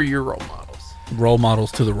models. Who are your role models? Role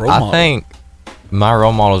models to the role model. I think My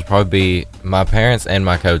role models probably be my parents and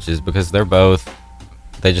my coaches because they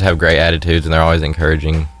just have great attitudes and they're always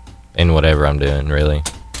encouraging in whatever I'm doing, really.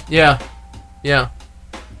 Yeah.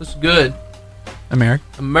 That's good.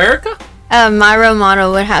 America? My role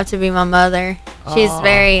model would have to be my mother. She's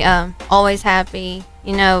very always happy.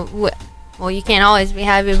 You know, well, you can't always be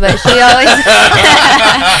happy, but she always.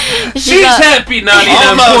 She's happy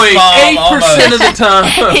 99.8% of the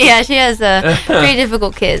time. Yeah, she has pretty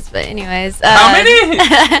difficult kids, but anyways. How many?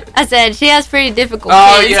 I said she has pretty difficult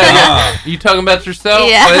Oh, kids. yeah. You talking about yourself?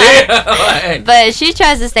 Yeah. But she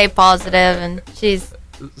tries to stay positive, and she's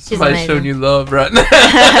Somebody's amazing. showing you love right now.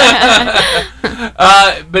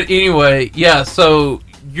 But anyway, yeah, so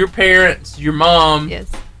your parents, your mom, yes,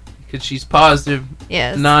 because she's positive,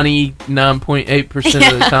 yes,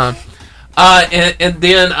 99.8% of the time. And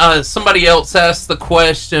then somebody else asked the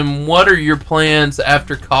question, what are your plans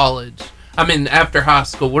after college? I mean, after high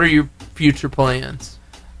school, what are your future plans?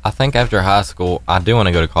 I think after high school, I do want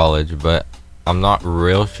to go to college, but I'm not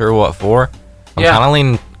real sure what for. I'm kind of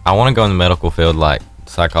leaning, I want to go in the medical field, like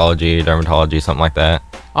psychology, dermatology, something like that.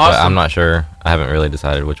 Awesome. But I'm not sure. I haven't really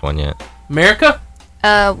decided which one yet. America?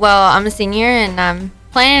 Well, I'm a senior, and I'm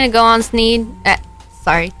planning to go on Sneed.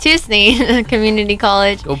 To Sneed Community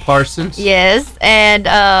College. Go Parsons. Yes, and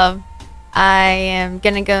I am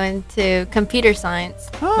gonna go into computer science.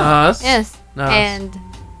 Nice. Yes. Nice. And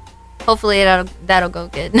hopefully that'll go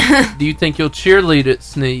good. Do you think you'll cheerlead at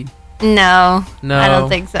Sneed? No. No. I don't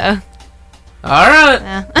think so. All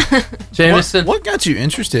right. Jameson. What got you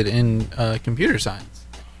interested in computer science?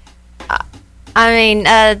 I mean,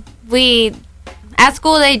 we at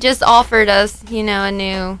school they just offered us, a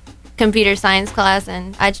new computer science class,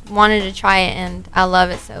 and I just wanted to try it, and I love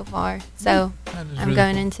it so far. So I'm really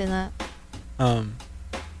going cool. into that.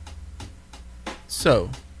 So,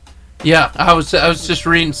 yeah, I was just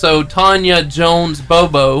reading. So Tanya Jones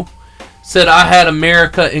Bobo said, I had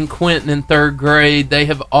America and Quentin in 3rd grade. They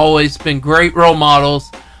have always been great role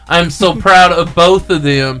models. I'm so proud of both of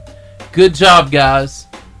them. Good job, guys.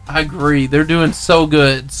 I agree. They're doing so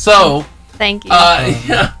good. So, thank you.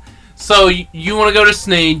 Yeah. So you want to go to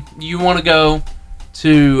Sneed? You want to go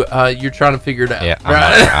to? You're trying to figure it out. Yeah,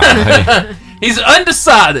 right. He's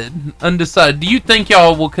undecided. Undecided. Do you think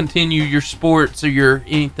y'all will continue your sports or your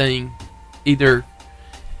anything, either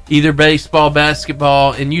baseball,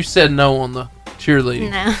 basketball? And you said no on the cheerleading.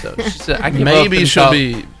 No. So she said I give maybe up in she'll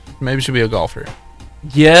college. be a golfer.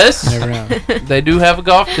 Yes. Never know. They do have a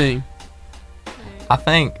golf team. I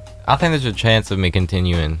think there's a chance of me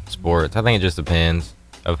continuing sports. I think it just depends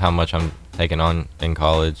of how much I'm taking on in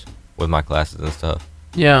college with my classes and stuff.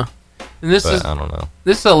 Yeah. And I don't know.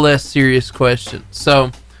 This is a less serious question.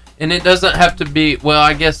 So, and it doesn't have to be, well,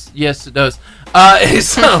 I guess, yes, it does.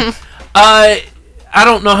 I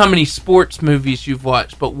don't know how many sports movies you've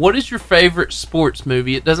watched, but what is your favorite sports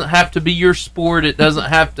movie? It doesn't have to be your sport. It doesn't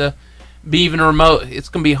have to be even remote. It's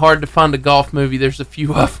going to be hard to find a golf movie. There's a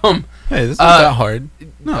few of them. Hey, this is not that hard.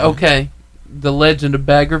 No. Okay. The Legend of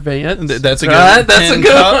Bagger Vance. That's a good right? one. That's a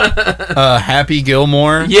good one. Happy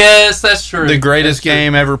Gilmore. Yes, that's true. The greatest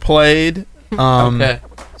game ever played. Okay.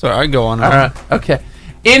 So I go on. All right. Okay.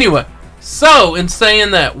 Anyway, so in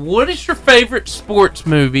saying that, what is your favorite sports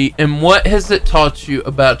movie, and what has it taught you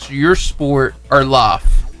about your sport or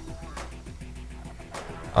life?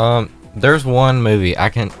 There's one movie I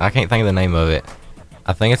can't think of the name of it.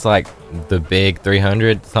 I think it's like The Big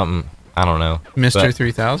 300 something. I don't know. Mr.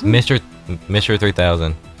 3000? Mr.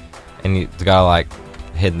 3000. And he's got to like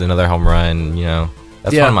hit another home run,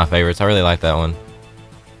 That's one of my favorites. I really like that one.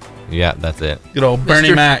 Yeah, that's it. Good old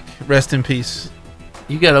Bernie Mac. Rest in peace.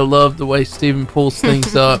 You got to love the way Steven pulls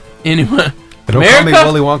things up. Anyway. Don't call me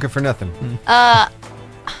Willy Wonka for nothing. God,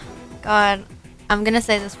 I'm going to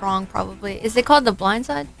say this wrong probably. Is it called The Blind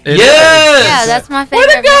Side? Yes! Yeah, that's my favorite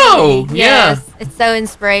Way to go! movie. Yeah. Yes, it's so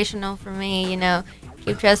inspirational for me,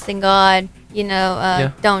 Keep trusting God,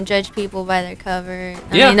 don't judge people by their cover.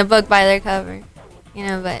 I mean, a book by their cover,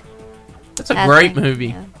 but... That's a great movie.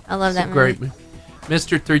 Yeah, I love that movie. Great movie.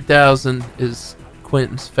 Mr. 3000 is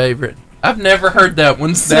Quentin's favorite. I've never heard that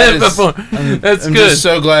one said before. That's I'm good. just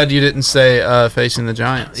so glad you didn't say Facing the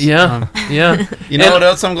Giants. Yeah, yeah. You know what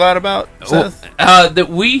else I'm glad about, Seth? That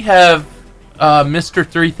we have Mr.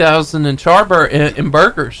 3000 and and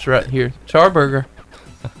burgers right here. Charburger.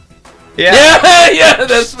 Yeah,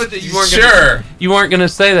 that's what you weren't. Sure. You weren't gonna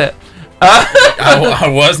say that. I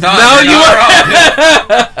was not. No, you weren't.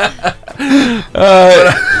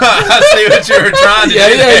 I see what you were trying to do.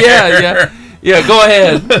 Yeah. Go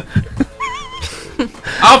ahead.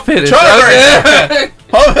 I'll finish.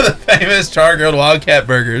 Home of the famous char-grilled Wildcat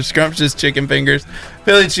burgers, scrumptious chicken fingers,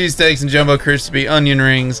 Philly cheesesteaks, and jumbo crispy onion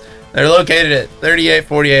rings. They're located at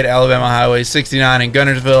 3848 Alabama Highway 69 in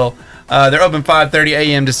Gunnersville. They're open 5:30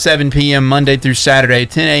 a.m. to 7 p.m. Monday through Saturday,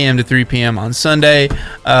 10 a.m. to 3 p.m. on Sunday.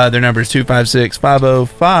 Their number is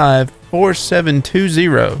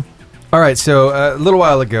 256-505-4720. All right, so a little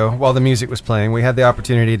while ago, while the music was playing, we had the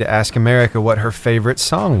opportunity to ask America what her favorite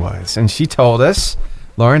song was, and she told us,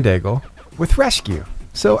 Lauren Daigle, with Rescue.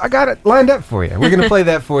 So I got it lined up for you. We're going to play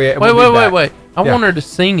that for you. Wait. I want her to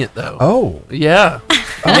sing it, though. Oh. Yeah. Oh.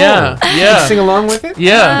 Yeah. You sing along with it?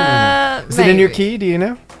 Yeah. Is it in your key? Do you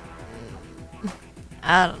know?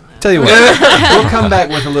 I don't know. Tell you what, we'll come back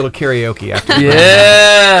with a little karaoke after.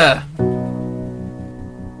 Yeah.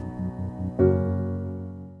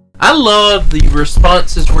 I love the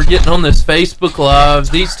responses we're getting on this Facebook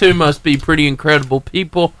Live. These two must be pretty incredible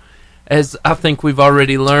people, as I think we've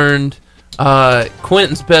already learned.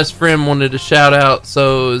 Quentin's best friend wanted a shout out,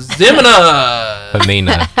 so Zemina.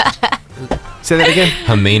 Hamina. Say that again.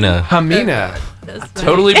 Hamina.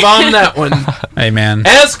 Totally bombed that one. Hey, man.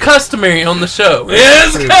 As customary on the show.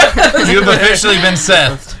 You've officially been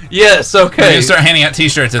Seth. Yes, okay. We're going to start handing out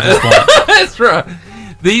t-shirts at this point. That's right.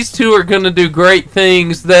 These two are going to do great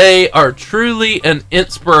things. They are truly an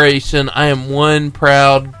inspiration. I am one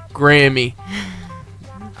proud Grammy.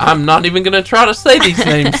 I'm not even going to try to say these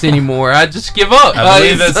names anymore. I just give up. I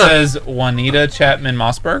believe it says Juanita Chapman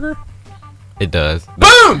Mossberger. It does.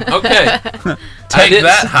 Boom! Okay. Take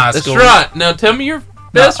that, high school. That's right. Now tell me your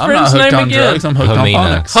best friend's name again. Drugs. I'm hooked on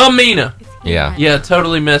phonics. Hamina. Yeah. Yeah,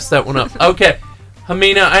 totally messed that one up. Okay.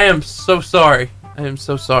 Hamina, I am so sorry. I am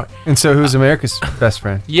so sorry. And so who's America's best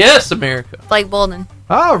friend? Yes, America. Blake Bolden.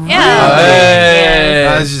 Oh, really? Yeah.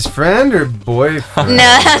 Hey. Is his friend or boyfriend? No,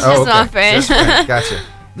 that's just my friend. Just friend. Gotcha.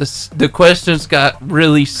 The questions got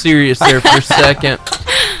really serious there for a second.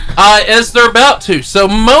 As they're about to. So,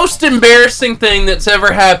 most embarrassing thing that's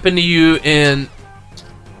ever happened to you in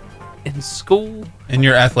school, in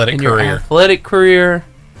your athletic career,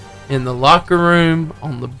 in the locker room,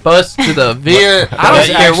 on the bus to the Veer. I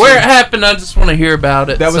don't care where it happened. I just want to hear about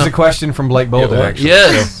it. That was a question from Blake Bolden, actually.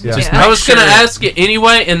 Yes. So, yeah. I was going to ask it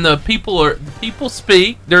anyway, and the people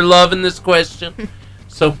speak. They're loving this question.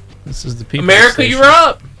 So, this is the people. America, you're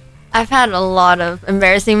up. I've had a lot of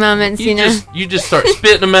embarrassing moments, you know. You just start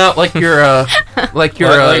spitting them out like your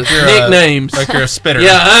nicknames. Like you're a spitter.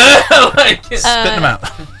 Yeah, spitting them out.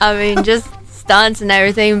 I mean, just stunts and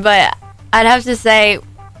everything. But I'd have to say,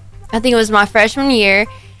 I think it was my freshman year.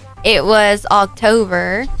 It was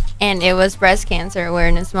October, and it was Breast Cancer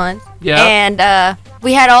Awareness Month. Yeah. And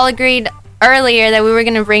we had all agreed earlier that we were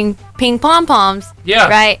going to bring pink pom-poms. Yeah.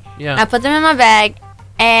 Right? Yeah. I put them in my bag,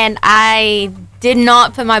 and I did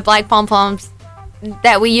not put my black pom-poms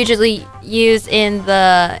that we usually use in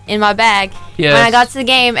my bag. Yes. When I got to the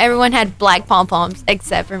game, everyone had black pom-poms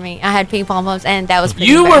except for me. I had pink pom-poms, and that was pretty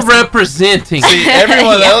You were embarrassing. representing. See,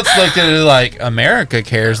 everyone else looked at it like America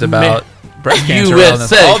cares about breast cancer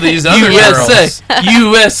wellness. All these other girls.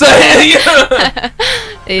 USA. Yeah.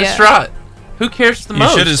 That's right. Who cares the You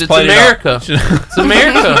most? should have It's played it America. out. It's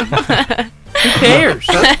America. Who cares?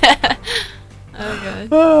 Oh,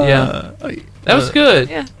 God. Yeah. That was good.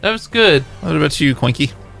 Yeah. That was good. What about you,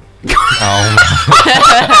 Quinky? God.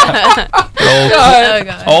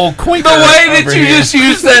 Old Quinker. The way that over you here. just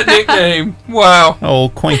used that nickname. Wow.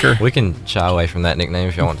 Old Quinker. We can shy away from that nickname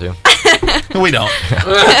if you want to. We don't.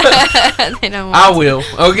 They don't want I will.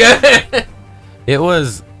 Okay. It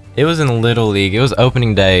was in Little League. It was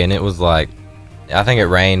opening day, and it was like, I think it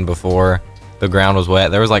rained before the ground was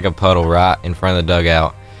wet. There was like a puddle right in front of the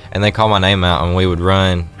dugout, and they called my name out, and we would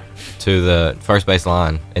run to the first base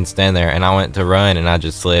line and stand there. And I went to run, and I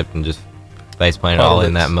just slipped and just face planted all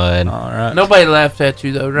in that mud. All right. Nobody laughed at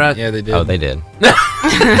you though, right? Yeah, they did. Oh, they did.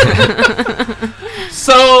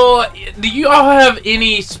 So, do you all have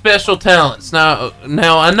any special talents? Now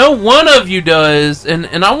I know one of you does, and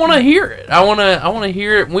I want to hear it. I want to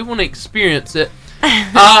hear it. We want to experience it.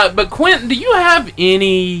 But Quentin, do you have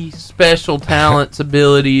any special talents,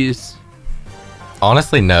 abilities?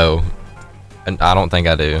 Honestly, no. And I don't think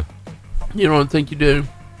I do. You don't think you do?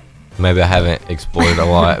 Maybe I haven't explored a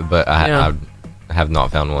lot, but I have not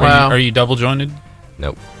found one. Wow. Are you double jointed?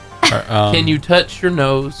 Nope. Can you touch your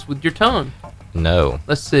nose with your tongue? No.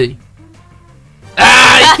 Let's see. He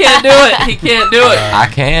can't do it. He can't do it. I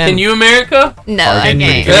can. Can you, America? No, I Can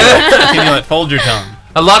you, can't. can you like fold your tongue?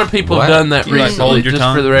 A lot of people have What? done that Can you, like, recently, hold your just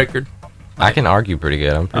tongue? for the record. I can argue pretty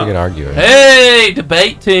good. I'm a pretty good arguer. Hey,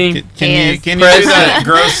 debate team. Can you do that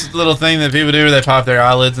gross little thing that people do where they pop their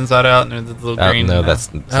eyelids inside out and there's a little green? No, that's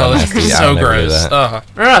so Oh, nasty. that's I so would never do gross. that.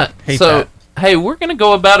 Right. Hate So, that. Hey, we're gonna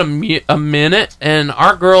go about a minute, and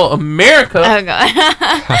our girl America, Oh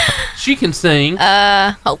God. she can sing.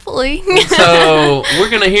 Hopefully. So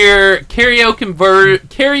we're gonna hear karaoke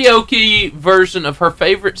version of her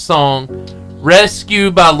favorite song,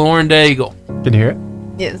 "Rescue" by Lauren Daigle. Can you hear it?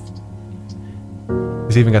 Yes.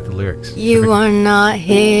 He's even got the lyrics. You are not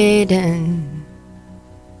hidden.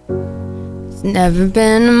 There's never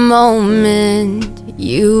been a moment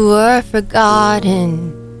you were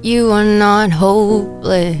forgotten. You are not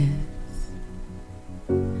hopeless.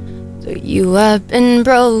 So you have been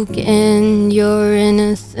broken, your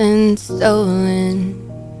innocence stolen.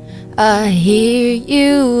 I hear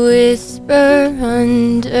you whisper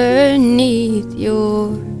underneath your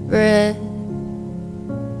breath.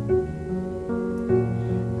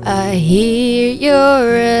 I hear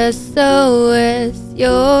your SOS,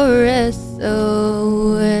 your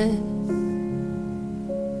SOS.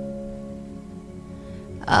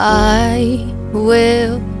 I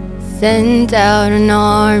will send out an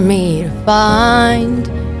army to find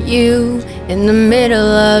you in the middle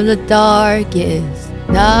of the darkest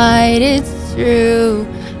night. It's true,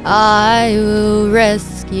 I will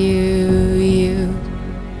rescue you.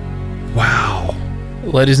 Wow.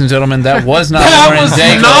 Ladies and gentlemen, that was not That Lauren was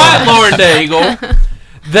Daigle. not Lauren Daigle.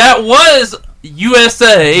 That was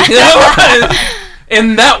USA.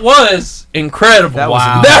 And that was incredible. That was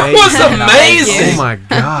That was amazing. Oh my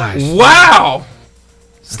gosh. Wow.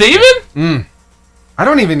 Steven? I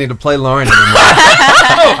don't even need to play Lauren anymore.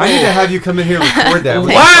 I need to have you come in here and record that.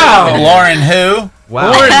 Wow. Lauren who?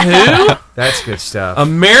 Wow. Lauren who? That's good stuff.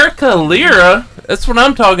 America Lira. That's what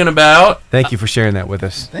I'm talking about. Thank you for sharing that with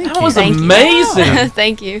us. That was Thank you. amazing.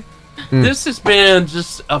 Thank you. This has been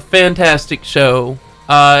just a fantastic show.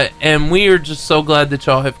 And we are just so glad that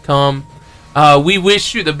y'all have come. We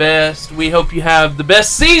wish you the best. We hope you have the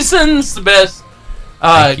best seasons, the best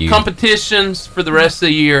competitions for the rest of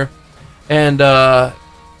the year. And go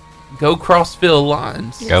Crossville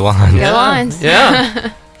Lions. Go Lions. Go Lions.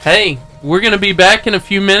 Yeah. Hey, we're going to be back in a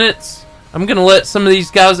few minutes. I'm going to let some of these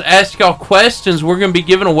guys ask y'all questions. We're going to be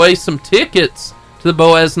giving away some tickets to the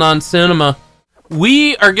Boaz Non-Cinema.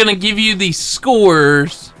 We are going to give you the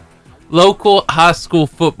scores, local high school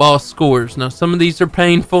football scores. Now, some of these are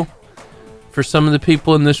painful for some of the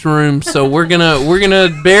people in this room, so we're gonna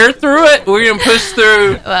bear through it. We're gonna push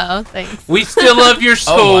through. Wow, thanks. We still love your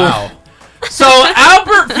school. Oh, wow. So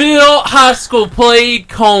Albertville High School played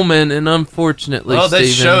Coleman, and unfortunately, Well, they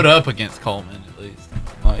Steven, showed up against Coleman at least.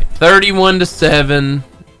 Like 31-7.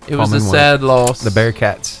 It was a Coleman won. sad loss. The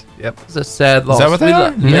Bearcats. Yep. It was a sad loss. Is that what they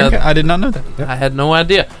are? Yeah, I did not know that. I had no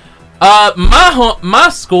idea. My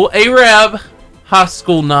school, Arab High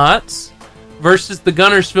School Knots versus the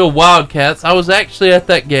Gunnersville Wildcats. I was actually at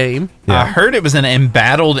that game. I heard it was an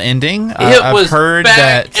embattled ending. It was I've heard back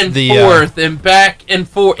that and the forth and back and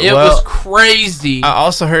forth. It well, was crazy. I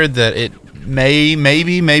also heard that it maybe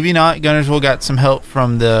not. Gunnersville got some help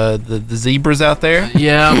from the zebras out there.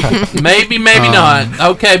 Yeah, maybe not.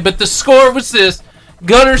 Okay, but the score was this: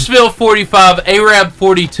 Gunnersville 45, Arab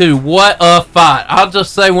 42. What a fight! I'll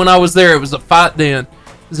just say, when I was there, it was a fight. Then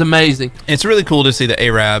it was amazing. It's really cool to see that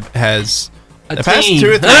Arab has A the past team. 2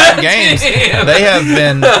 or 3 games. Team. They have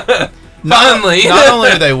been Finally. Not only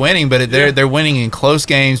are they winning, but they're winning in close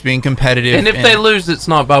games, being competitive. And if they lose, it's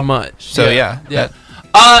not by much. So yeah.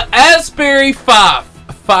 Asbury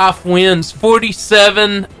Fife wins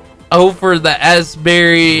 47 over the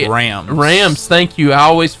Asbury Rams. Thank you. I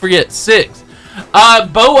always forget. 6.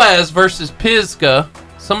 Boaz versus Pisgah.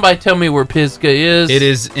 Somebody tell me where Pisgah is. It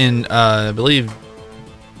is in I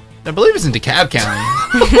believe it's in DeKalb County.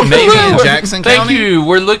 Maybe in Jackson County. Thank you.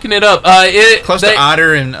 We're looking it up. Close to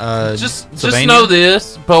Otter and just Sylvania. know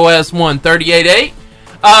this: Boaz won 38-8.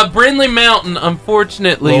 Brindley Mountain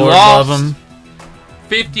unfortunately Lord lost love 'em.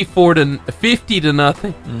 50 to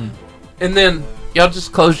nothing. And then y'all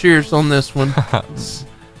just close your ears on this one.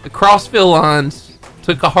 The Crossville Lions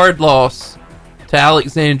took a hard loss to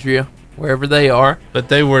Alexandria, wherever they are. But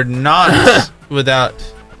they were not without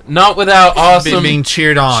awesome being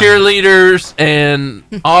cheered on cheerleaders and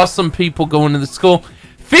awesome people going to the school.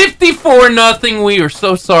 54-0. We are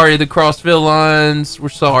so sorry, the Crossville Lions. We're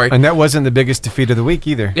sorry. And that wasn't the biggest defeat of the week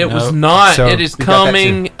either. It was not. So it is we got that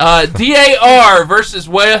coming. too. DAR versus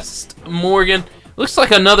West Morgan. Looks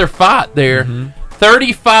like another fight there.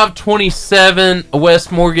 35-27.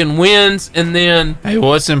 West Morgan wins. And then... Hey,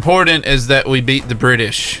 what's important is that we beat the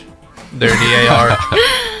British. Their DAR.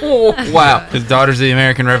 Oh, wow. His Daughters of the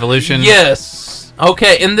American Revolution. Yes.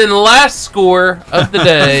 Okay, and then the last score of the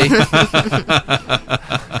day.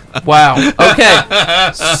 Wow. Okay.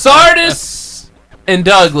 Sardis and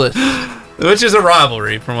Douglas. Which is a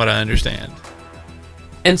rivalry, from what I understand.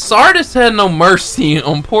 And Sardis had no mercy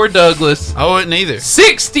on poor Douglas. Oh, it neither.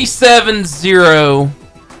 67-0.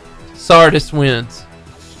 Sardis wins.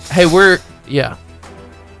 Hey, yeah.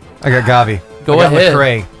 I got Gavi. Go I got ahead.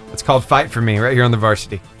 Lecrae. It's called Fight For Me right here on the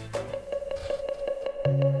Varsity.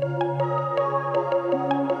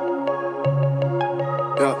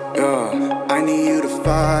 Yeah. I need you to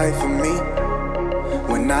fight for me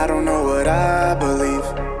when I don't know what I believe.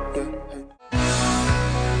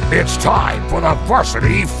 It's time for the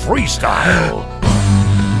Varsity Freestyle.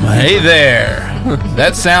 Hey there.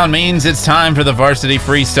 That sound means it's time for the Varsity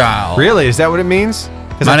Freestyle. Really? Is that what it means?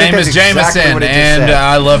 My name is Jameson, and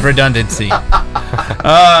I love redundancy.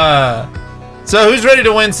 So who's ready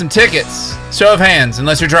to win some tickets? Show of hands,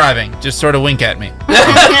 unless you're driving. Just sort of wink at me.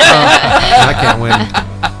 I can't win.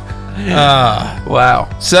 Wow.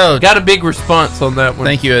 So got a big response on that one.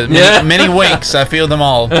 Thank you. Many winks. I feel them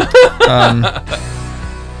all.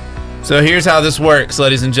 So here's how this works,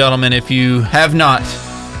 ladies and gentlemen. If you have not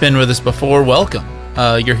been with us before, welcome.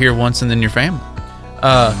 You're here once and then your family.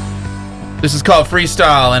 This is called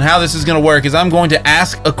freestyle, and how this is going to work is I'm going to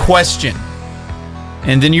ask a question,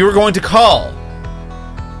 and then you're going to call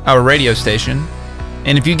our radio station,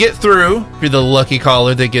 and if you get through, if you're the lucky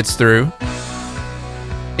caller that gets through,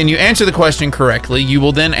 and you answer the question correctly, you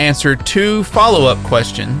will then answer 2 follow-up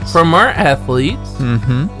questions from our athletes.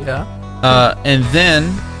 Mm-hmm. Yeah. And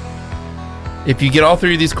then, if you get all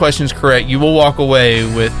 3 of these questions correct, you will walk away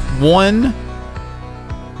with 1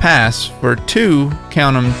 pass for 2,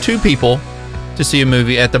 count them, 2 people to see a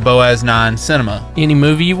movie at the Boaz 9 Cinema. Any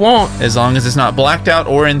movie you want. As long as it's not blacked out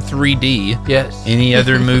or in 3D. Yes. Any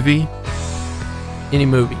other movie? Any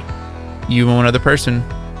movie. You and one other person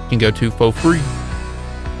can go to for free.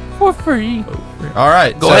 For free. All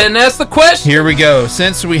right. Go ahead and ask the question. Here we go.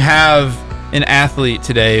 Since we have an athlete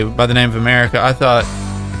today by the name of America, I thought,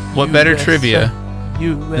 what better trivia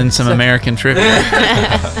than some American trivia?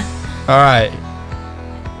 All right.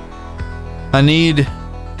 I need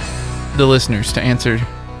the listeners to answer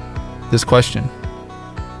this question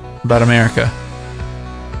about America.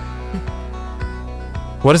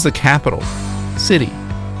 What is the capital city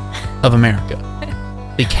of America?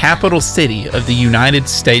 The capital city of the United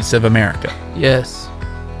States of America. Yes.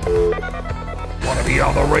 Want to be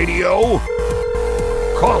on the radio?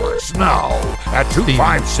 Call us now at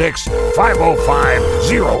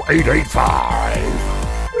 256-505-0885.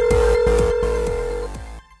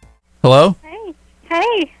 Hello?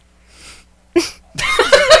 Hey.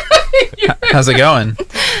 How's it going?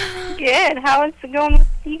 Good. How is it going with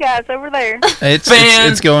you guys over there?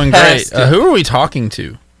 It's going great. Who are we talking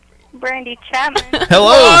to? Brandy Chapman.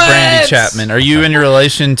 Hello, Brandy Chapman. Are you in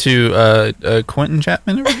relation to Quentin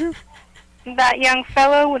Chapman over here? That young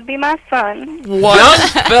fellow would be my son. What? Young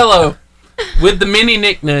fellow with the many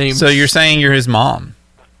nicknames. So you're saying you're his mom?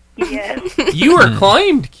 Yes. You are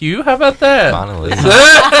claimed, Q. How about that? Finally.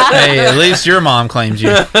 Hey, at least your mom claims you.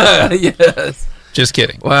 Yes. Just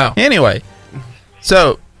kidding. Wow. Anyway,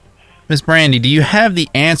 so, Miss Brandy, do you have the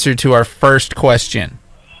answer to our first question?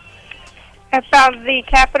 About the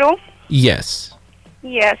capital? Yes.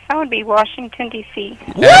 Yes, that would be Washington, D.C.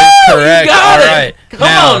 That is correct. You got All it. right.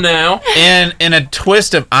 Come on now. In a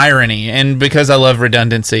twist of irony, and because I love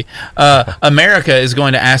redundancy, America is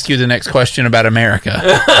going to ask you the next question about America.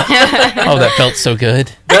 Oh, that felt so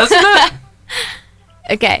good. Doesn't it?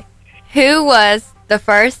 Okay. Who was the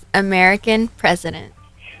first American president?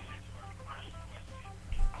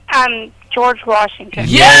 George Washington.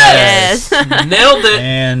 Yes. Nailed it.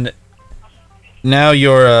 And now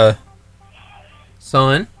your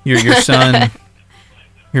son, your son,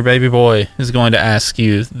 your baby boy is going to ask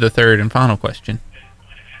you the third and final question.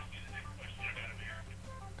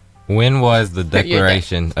 When was the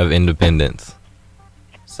Declaration of Independence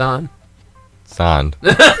signed?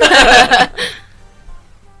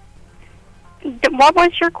 What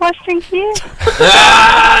was your question, Q?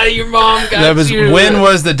 Your mom got That was you. when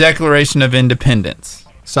was the Declaration of Independence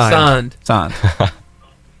Signed.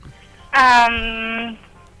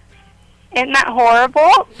 Isn't that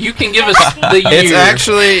horrible? You can give us the year. It's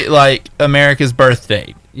actually like America's birth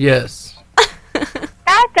date. Yes.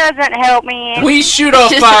 That doesn't help me. We shoot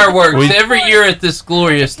off fireworks every year at this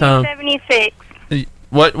glorious time. 76.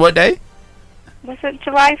 What day? Was it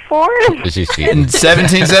July 4th? In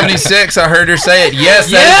 1776, I heard her say it. Yes,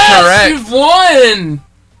 that is correct. You've won.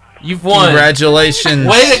 You've won. Congratulations.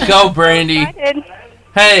 Way to go, Brandy. I did.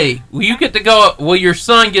 Hey, you get to go. Well, your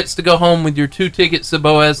son gets to go home with your 2 tickets to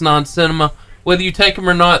Boaz 9 Cinema. Whether you take them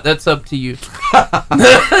or not, that's up to you. Thank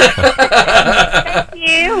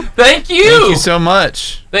you. Thank you. Thank you so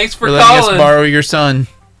much. Thanks for letting calling. us borrow your son.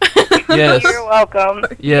 Yes. You're welcome.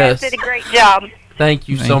 Yes. You guys did a great job. Thank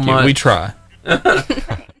you so much. We try.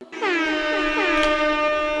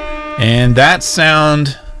 And that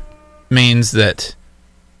sound means that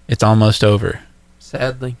it's almost over.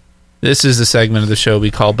 Sadly. This is the segment of the show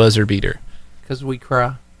we call Buzzer Beater. Because we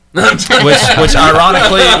cry. which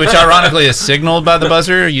ironically is signaled by the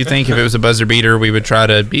buzzer. You think if it was a buzzer beater, we would try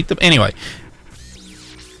to beat them. Anyway,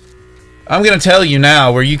 I'm going to tell you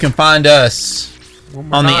now where you can find us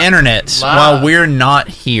on the internet while we're not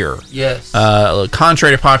here. Yes.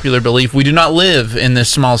 Contrary to popular belief, we do not live in this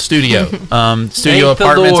small studio. Studio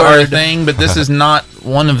apartments are a thing, but this is not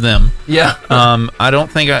one of them. Yeah. I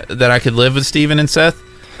don't think that I could live with Steven and Seth.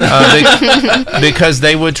 Because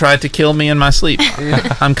they would try to kill me in my sleep.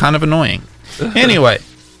 I'm kind of annoying. Anyway,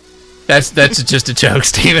 that's just a joke.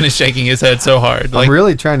 Steven is shaking his head so hard. I'm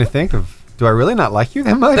really trying to think of, do I really not like you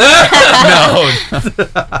that much? No.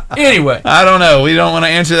 Anyway. I don't know. We don't want to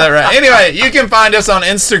answer that right. Anyway, you can find us on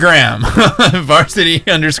Instagram.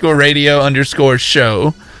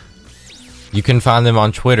 varsity_radio_show. You can find them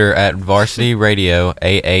on Twitter at Varsity Radio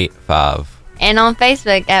 885. And on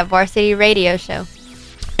Facebook at Varsity Radio Show.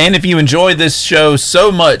 And if you enjoy this show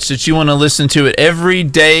so much that you want to listen to it every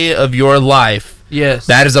day of your life, yes,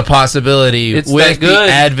 that is a possibility it's with the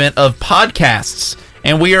advent of podcasts.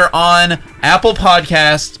 And we are on Apple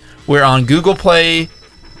Podcasts, we're on Google Play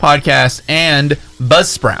Podcasts, and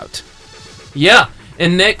Buzzsprout. Yeah,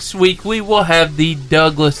 and next week we will have the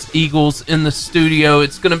Douglas Eagles in the studio.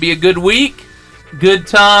 It's going to be a good week, good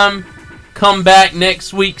time. Come back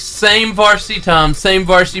next week, same varsity time, same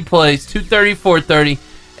varsity place, 2:30, 4:30.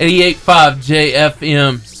 88.5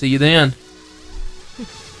 JFM. See you then.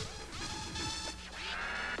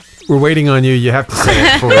 We're waiting on you. You have to say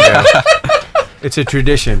it before we go. It's a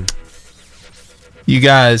tradition. You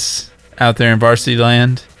guys out there in varsity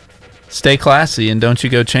land, stay classy and don't you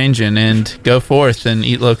go changing, and go forth and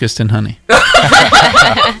eat locust and honey.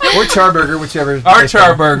 Or Charburger, whichever. Our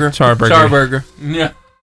Charburger. Charburger. Charburger. Yeah.